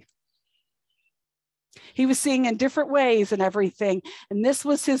seeing. He was seeing in different ways and everything, and this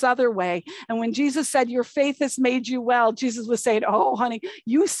was his other way. And when Jesus said, your faith has made you well, Jesus was saying, oh, honey,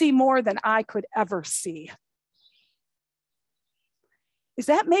 you see more than I could ever see. Is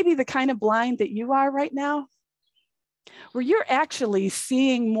that maybe the kind of blind that you are right now? Where you're actually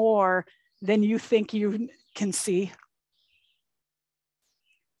seeing more than you think you can see?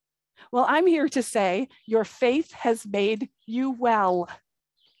 Well, I'm here to say your faith has made you well.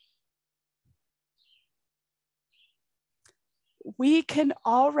 We can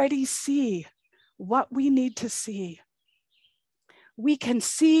already see what we need to see. We can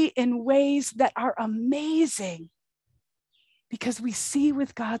see in ways that are amazing because we see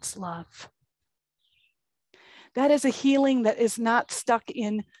with God's love. That is a healing that is not stuck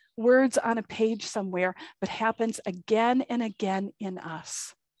in words on a page somewhere, but happens again and again in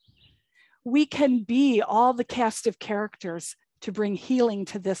us. We can be all the cast of characters to bring healing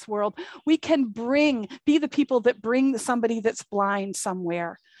to this world. We can be the people that bring somebody that's blind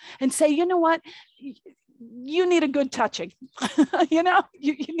somewhere and say, you know what? You need a good touching. you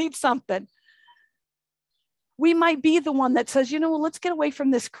need something. We might be the one that says, let's get away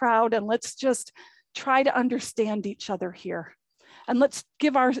from this crowd and let's just try to understand each other here. And let's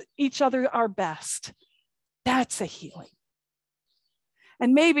give each other our best. That's a healing.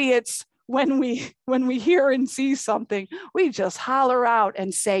 And maybe it's when we hear and see something, we just holler out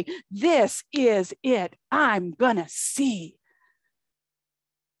and say, this is it. I'm gonna see.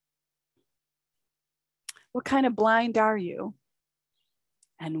 What kind of blind are you?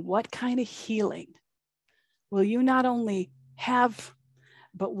 And what kind of healing will you not only have,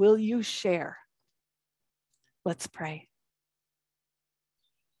 but will you share? Let's pray.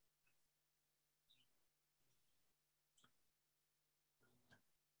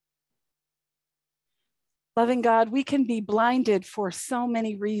 Loving God, we can be blinded for so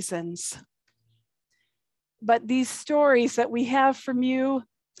many reasons. But these stories that we have from you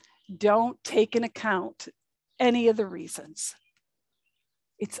don't take into account any of the reasons.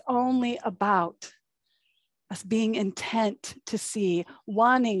 It's only about us being intent to see,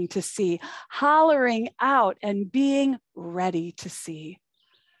 wanting to see, hollering out and being ready to see.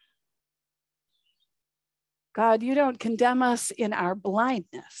 God, you don't condemn us in our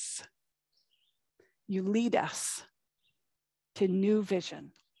blindness. You lead us to new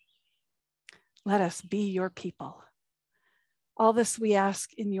vision. Let us be your people. All this we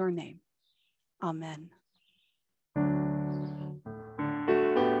ask in your name. Amen.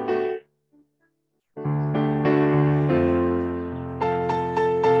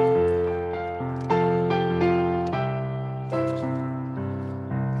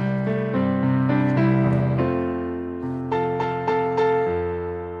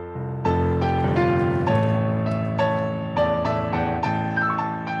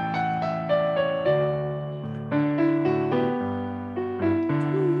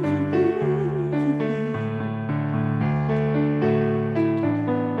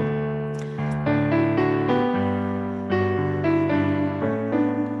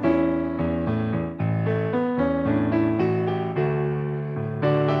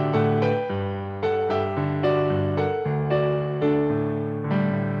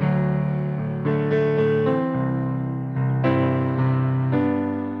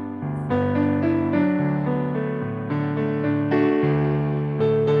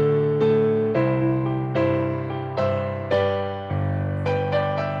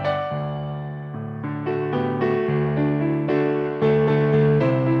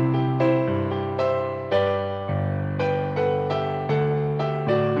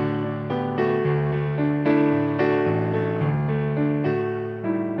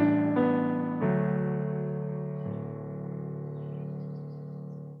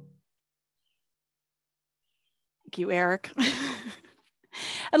 Thank you, Eric.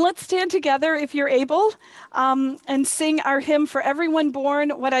 And let's stand together if you're able and sing our hymn For Everyone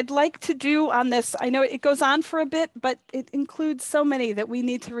Born. What I'd like to do on this, I know it goes on for a bit, but it includes so many that we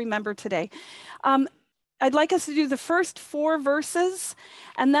need to remember today. I'd like us to do the first 4 verses,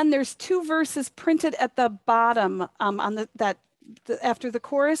 and then there's 2 verses printed at the bottom on after the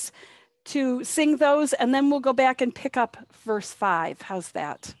chorus to sing those, and then we'll go back and pick up verse 5. How's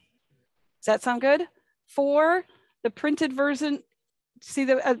that? Does that sound good? 4, the printed version, see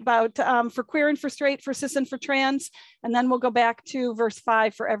about for queer and for straight, for cis and for trans, and then we'll go back to verse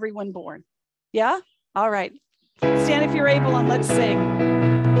 5 for everyone born. Yeah? All right. Stand if you're able and let's sing.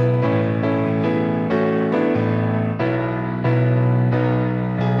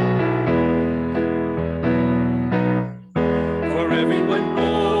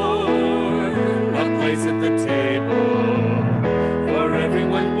 At the table for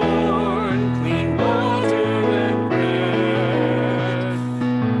everyone born, clean water and bread,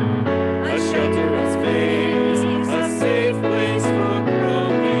 a shelter of space, a safe place for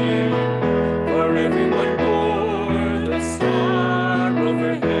growing, for everyone born, the star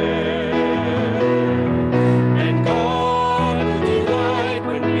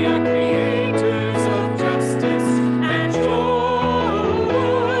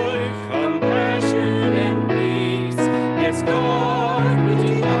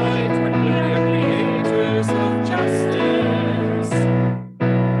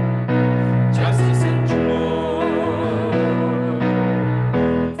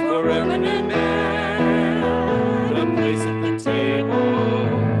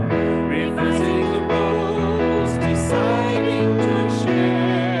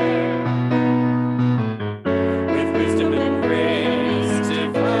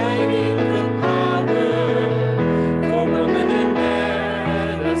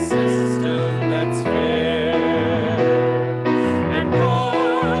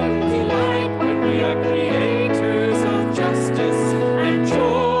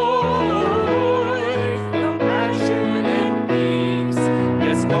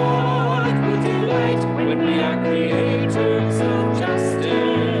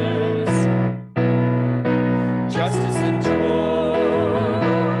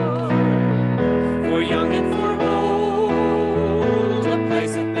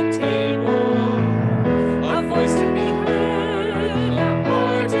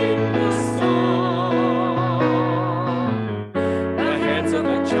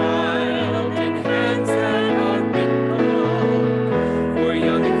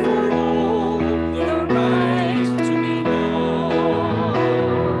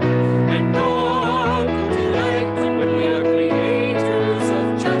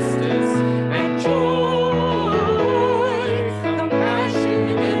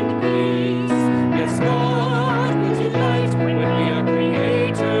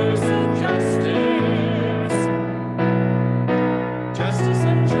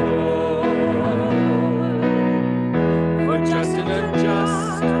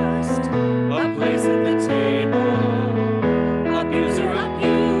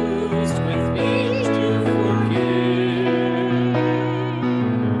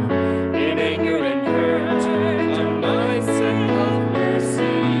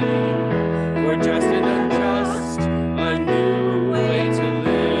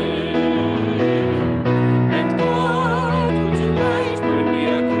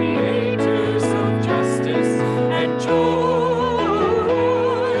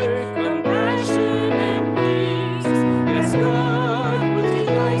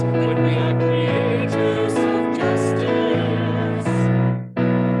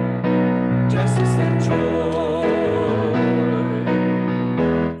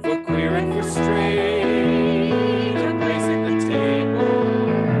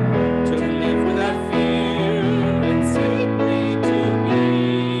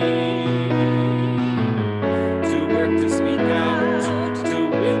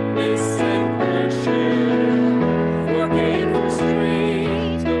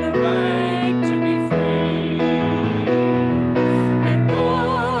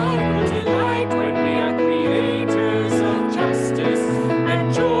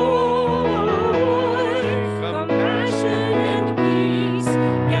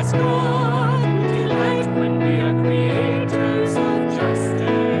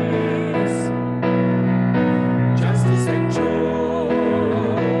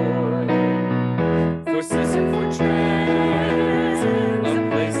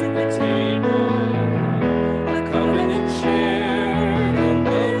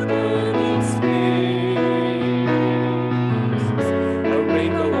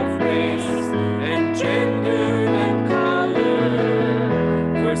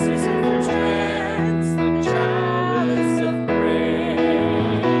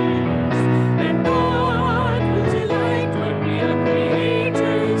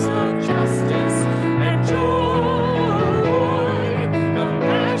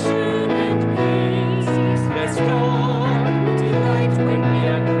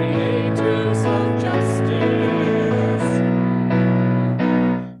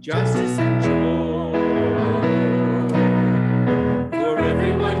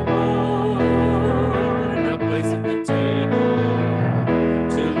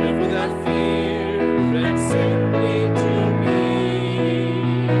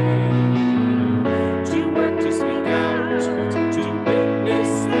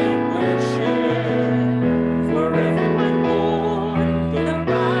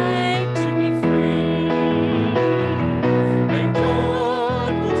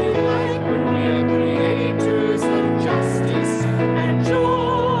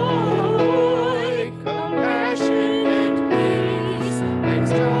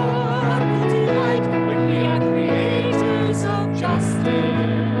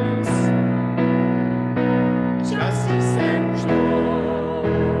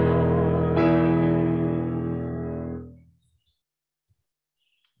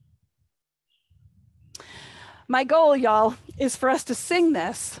My goal, y'all, is for us to sing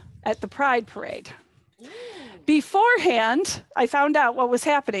this at the Pride Parade. Beforehand, I found out what was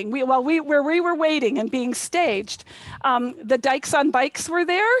happening. Where we were waiting and being staged, the Dykes on Bikes were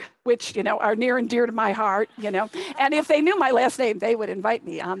there, which, are near and dear to my heart, And if they knew my last name, they would invite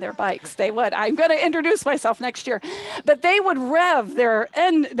me on their bikes. They would. I'm going to introduce myself next year. But they would rev their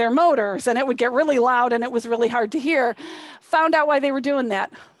motors, and it would get really loud, and it was really hard to hear. Found out why they were doing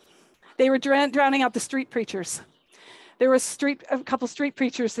that. They were drowning out the street preachers. There was a couple street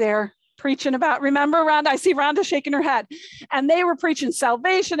preachers there preaching about, remember, Rhonda? I see Rhonda shaking her head. And they were preaching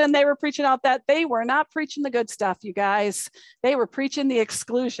salvation, and they were preaching out that they were not preaching the good stuff, you guys. They were preaching the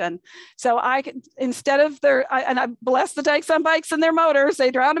exclusion. So instead of I bless the Dykes on Bikes and their motors,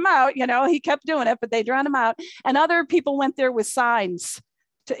 they drowned them out. He kept doing it, but they drowned him out. And other people went there with signs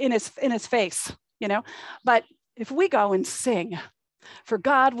in his face, But if we go and sing, for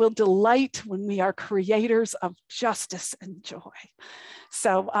God will delight when we are creators of justice and joy.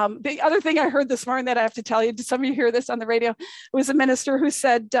 So the other thing I heard this morning that I have to tell you, did some of you hear this on the radio? Was a minister who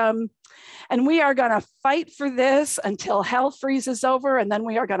said, and we are going to fight for this until hell freezes over, and then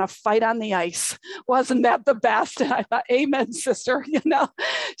we are going to fight on the ice. Wasn't that the best? And I thought, amen, sister.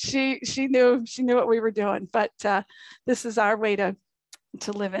 She knew what we were doing, but this is our way to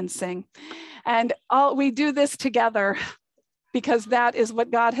live and sing. And we do this together, because that is what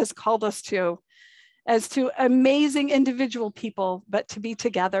God has called us to, as to amazing individual people, but to be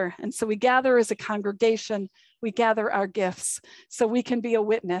together. And so we gather as a congregation, we gather our gifts so we can be a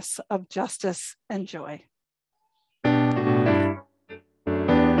witness of justice and joy.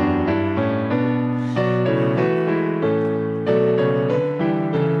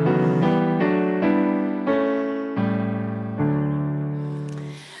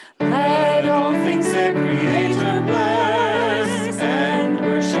 Let all things their Creator bless, and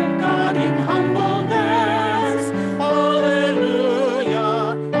worship God in humbleness.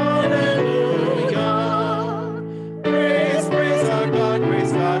 Hallelujah, hallelujah. Praise our God,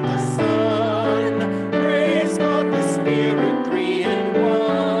 praise God the Son, praise God the Spirit, three in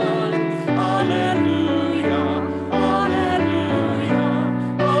one. Hallelujah, hallelujah,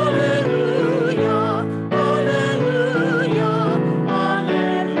 hallelujah, hallelujah,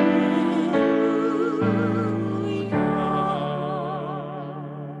 hallelujah.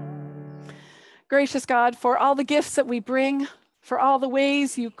 Gracious God, for all the gifts that we bring, for all the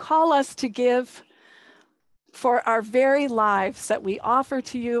ways you call us to give, for our very lives that we offer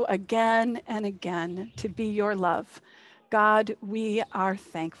to you again and again to be your love. God, we are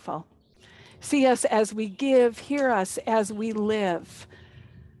thankful. See us as we give, hear us as we live,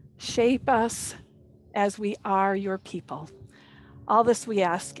 shape us as we are your people. All this we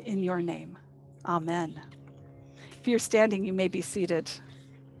ask in your name. Amen. If you're standing, you may be seated.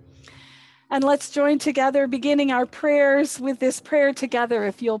 And let's join together, beginning our prayers with this prayer together.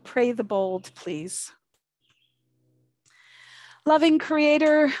 If you'll pray the bold, please. Loving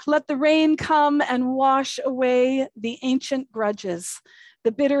Creator, let the rain come and wash away the ancient grudges,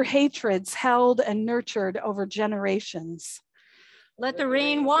 the bitter hatreds held and nurtured over generations. Let the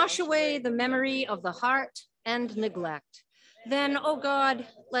rain wash away the memory of the heart and neglect. Then, O God,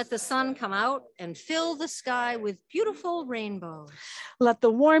 let the sun come out and fill the sky with beautiful rainbows. Let the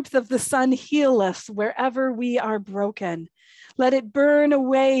warmth of the sun heal us wherever we are broken. Let it burn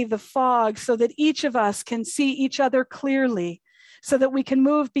away the fog so that each of us can see each other clearly. so that we can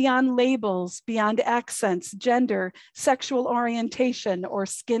move beyond labels, beyond accents, gender, sexual orientation, or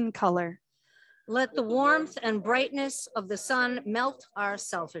skin color. Let the warmth and brightness of the sun melt our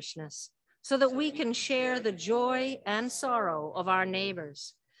selfishness, so that we can share the joy and sorrow of our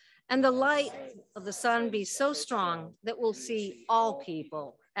neighbors. And the light of the sun be so strong that we'll see all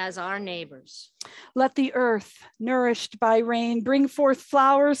people as our neighbors. Let the earth, nourished by rain, bring forth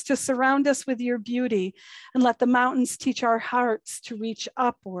flowers to surround us with your beauty, and let the mountains teach our hearts to reach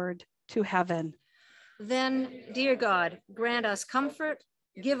upward to heaven. Then, dear God, grant us comfort,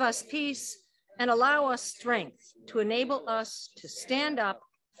 give us peace, and allow us strength to enable us to stand up,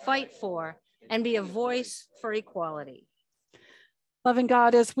 fight for, and be a voice for equality. Loving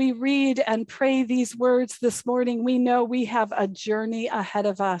God, as we read and pray these words this morning, we know we have a journey ahead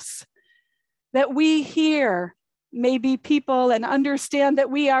of us. That we here may be people and understand that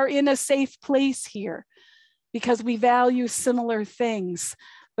we are in a safe place here because we value similar things.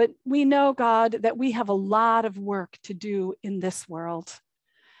 But we know, God, that we have a lot of work to do in this world,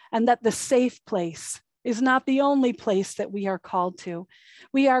 and that the safe place is not the only place that we are called to.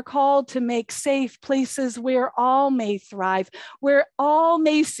 We are called to make safe places where all may thrive, where all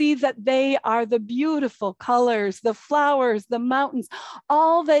may see that they are the beautiful colors, the flowers, the mountains,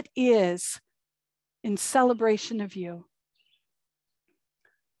 all that is in celebration of you.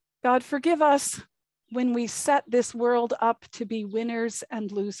 God, forgive us when we set this world up to be winners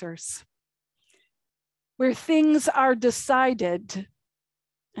and losers, where things are decided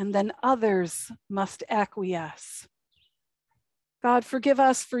and then others must acquiesce. God, forgive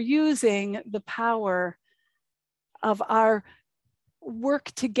us for using the power of our work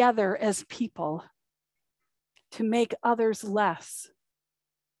together as people to make others less,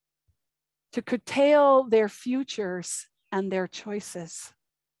 to curtail their futures and their choices.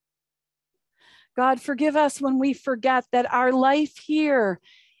 God, forgive us when we forget that our life here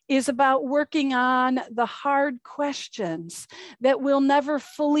is about working on the hard questions that will never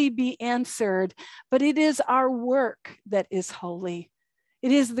fully be answered, but it is our work that is holy.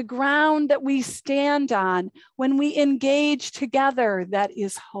 It is the ground that we stand on when we engage together that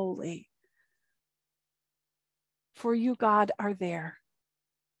is holy. For you, God, are there.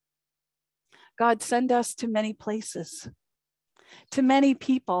 God, send us to many places, to many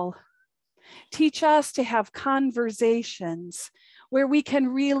people. Teach us to have conversations where we can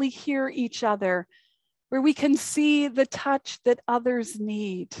really hear each other, where we can see the touch that others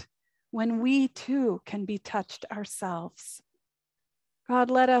need, when we too can be touched ourselves. God,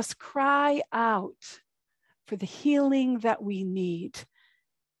 let us cry out for the healing that we need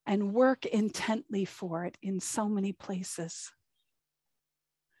and work intently for it in so many places.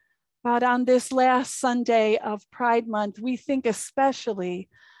 God, on this last Sunday of Pride Month, we think especially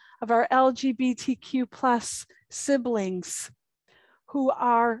of our LGBTQ+ siblings who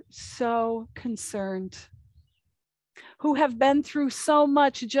are so concerned, who have been through so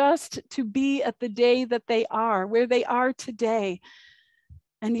much just to be at the day that they are, where they are today,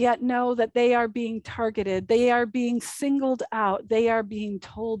 and yet know that they are being targeted, they are being singled out, they are being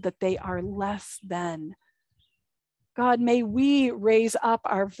told that they are less than. God, may we raise up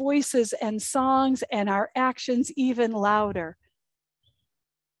our voices and songs and our actions even louder,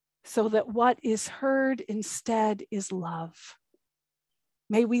 so that what is heard instead is love.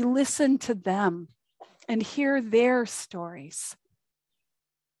 May we listen to them and hear their stories.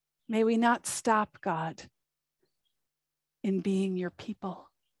 May we not stop, God, in being your people.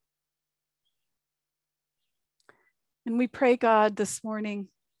 And we pray, God, this morning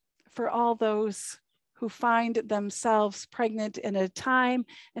for all those who find themselves pregnant in a time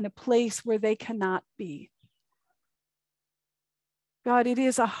and a place where they cannot be. God, it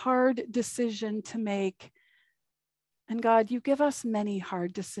is a hard decision to make. And God, you give us many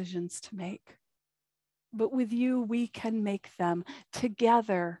hard decisions to make. But with you, we can make them.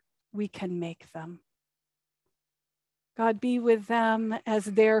 Together, we can make them. God, be with them as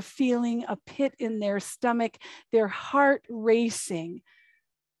they're feeling a pit in their stomach, their heart racing,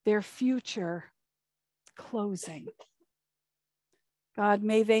 their future closing. God,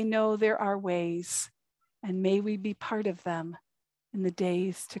 may they know there are ways, and may we be part of them in the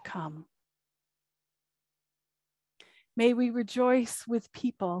days to come. May we rejoice with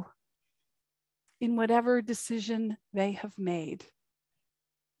people in whatever decision they have made.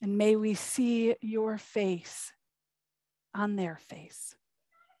 And may we see your face on their face.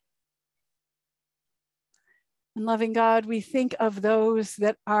 And loving God, we think of those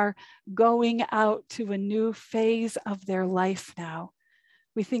that are going out to a new phase of their life now.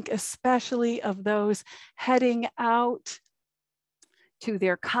 We think especially of those heading out to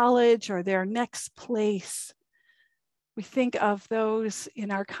their college or their next place. We think of those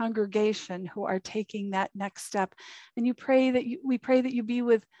in our congregation who are taking that next step. And we pray that you be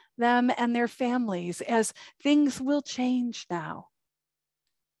with them and their families as things will change now.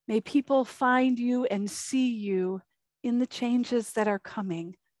 May people find you and see you in the changes that are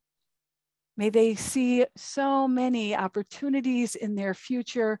coming. May they see so many opportunities in their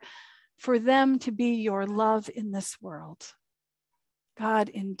future for them to be your love in this world. God,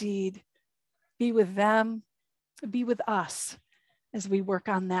 indeed, be with them, be with us as we work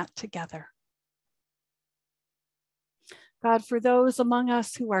on that together. God, for those among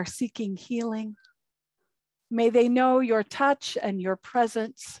us who are seeking healing, may they know your touch and your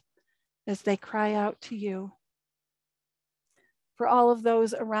presence as they cry out to you. For all of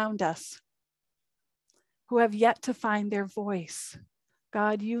those around us who have yet to find their voice,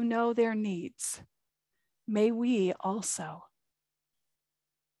 God, you know their needs. May we also.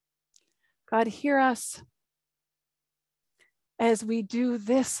 God, hear us as we do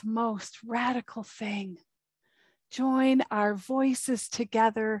this most radical thing. Join our voices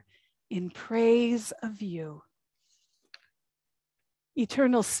together in praise of you.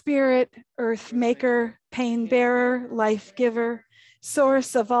 Eternal Spirit, earth maker, pain bearer, life giver,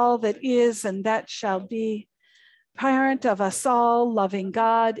 source of all that is and that shall be, parent of us all, loving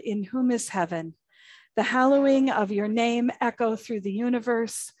God, in whom is heaven. The hallowing of your name echo through the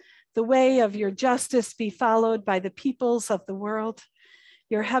universe. The way of your justice be followed by the peoples of the world.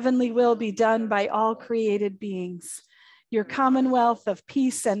 Your heavenly will be done by all created beings. Your commonwealth of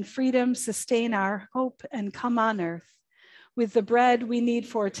peace and freedom sustain our hope and come on earth. With the bread we need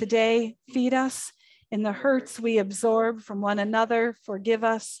for today, feed us. In the hurts we absorb from one another, forgive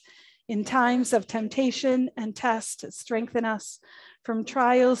us. In times of temptation and test, strengthen us. From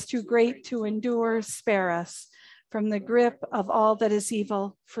trials too great to endure, spare us. From the grip of all that is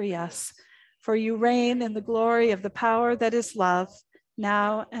evil, free us. For you reign in the glory of the power that is love,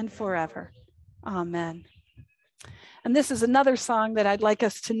 now and forever. Amen. And this is another song that I'd like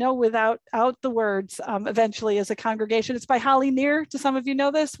us to know without the words eventually as a congregation. It's by Holly Near. Do some of you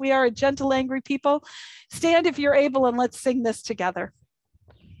know this? We are a gentle, angry people. Stand if you're able and let's sing this together.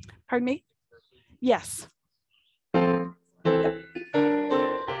 Pardon me? Yes.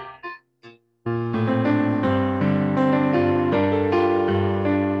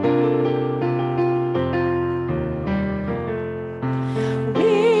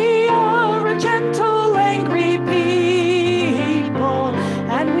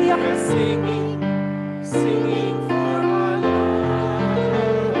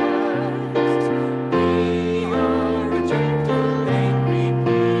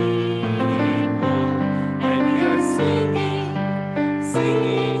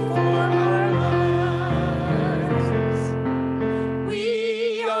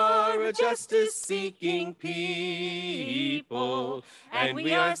 Justice-seeking people, and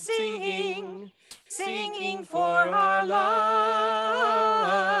we are singing for our lives.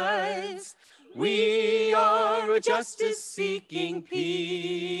 We are a justice-seeking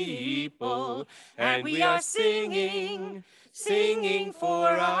people, and we are singing for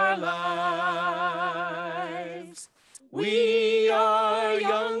our lives. We are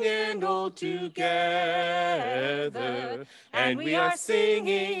young and old together, and we are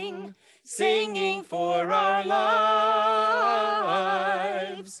singing for our lives.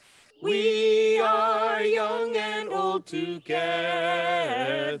 We are young and old together,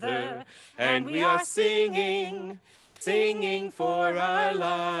 and we are singing for our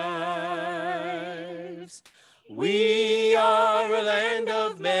lives. We are a land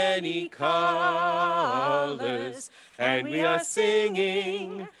of many colors, and we are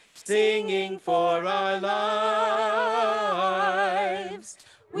singing for our lives.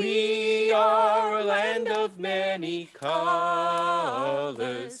 We are a land of many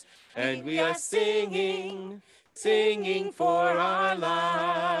colors, and we are singing for our lives.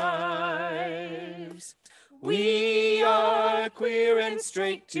 We are queer and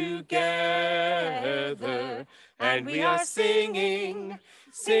straight together, and we are singing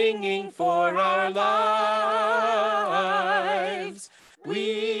for our lives.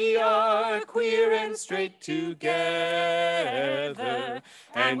 We are queer and straight together,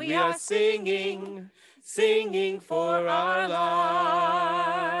 and we are singing for our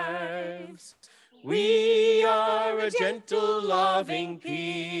lives. We are a gentle, loving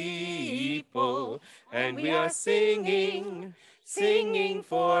people, and we are singing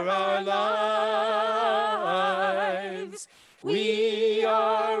for our lives. We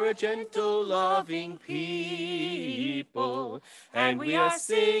are a gentle, loving people, and we are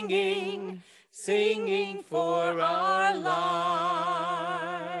singing for our lives.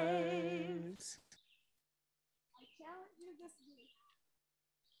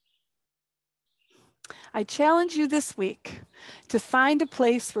 I challenge you this week to find a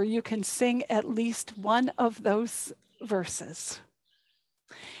place where you can sing at least one of those verses.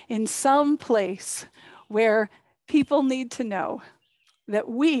 In some place where people need to know that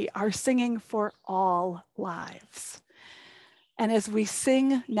we are singing for all lives. And as we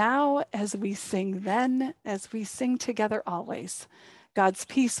sing now, as we sing then, as we sing together always, God's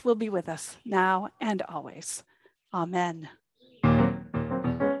peace will be with us now and always. Amen.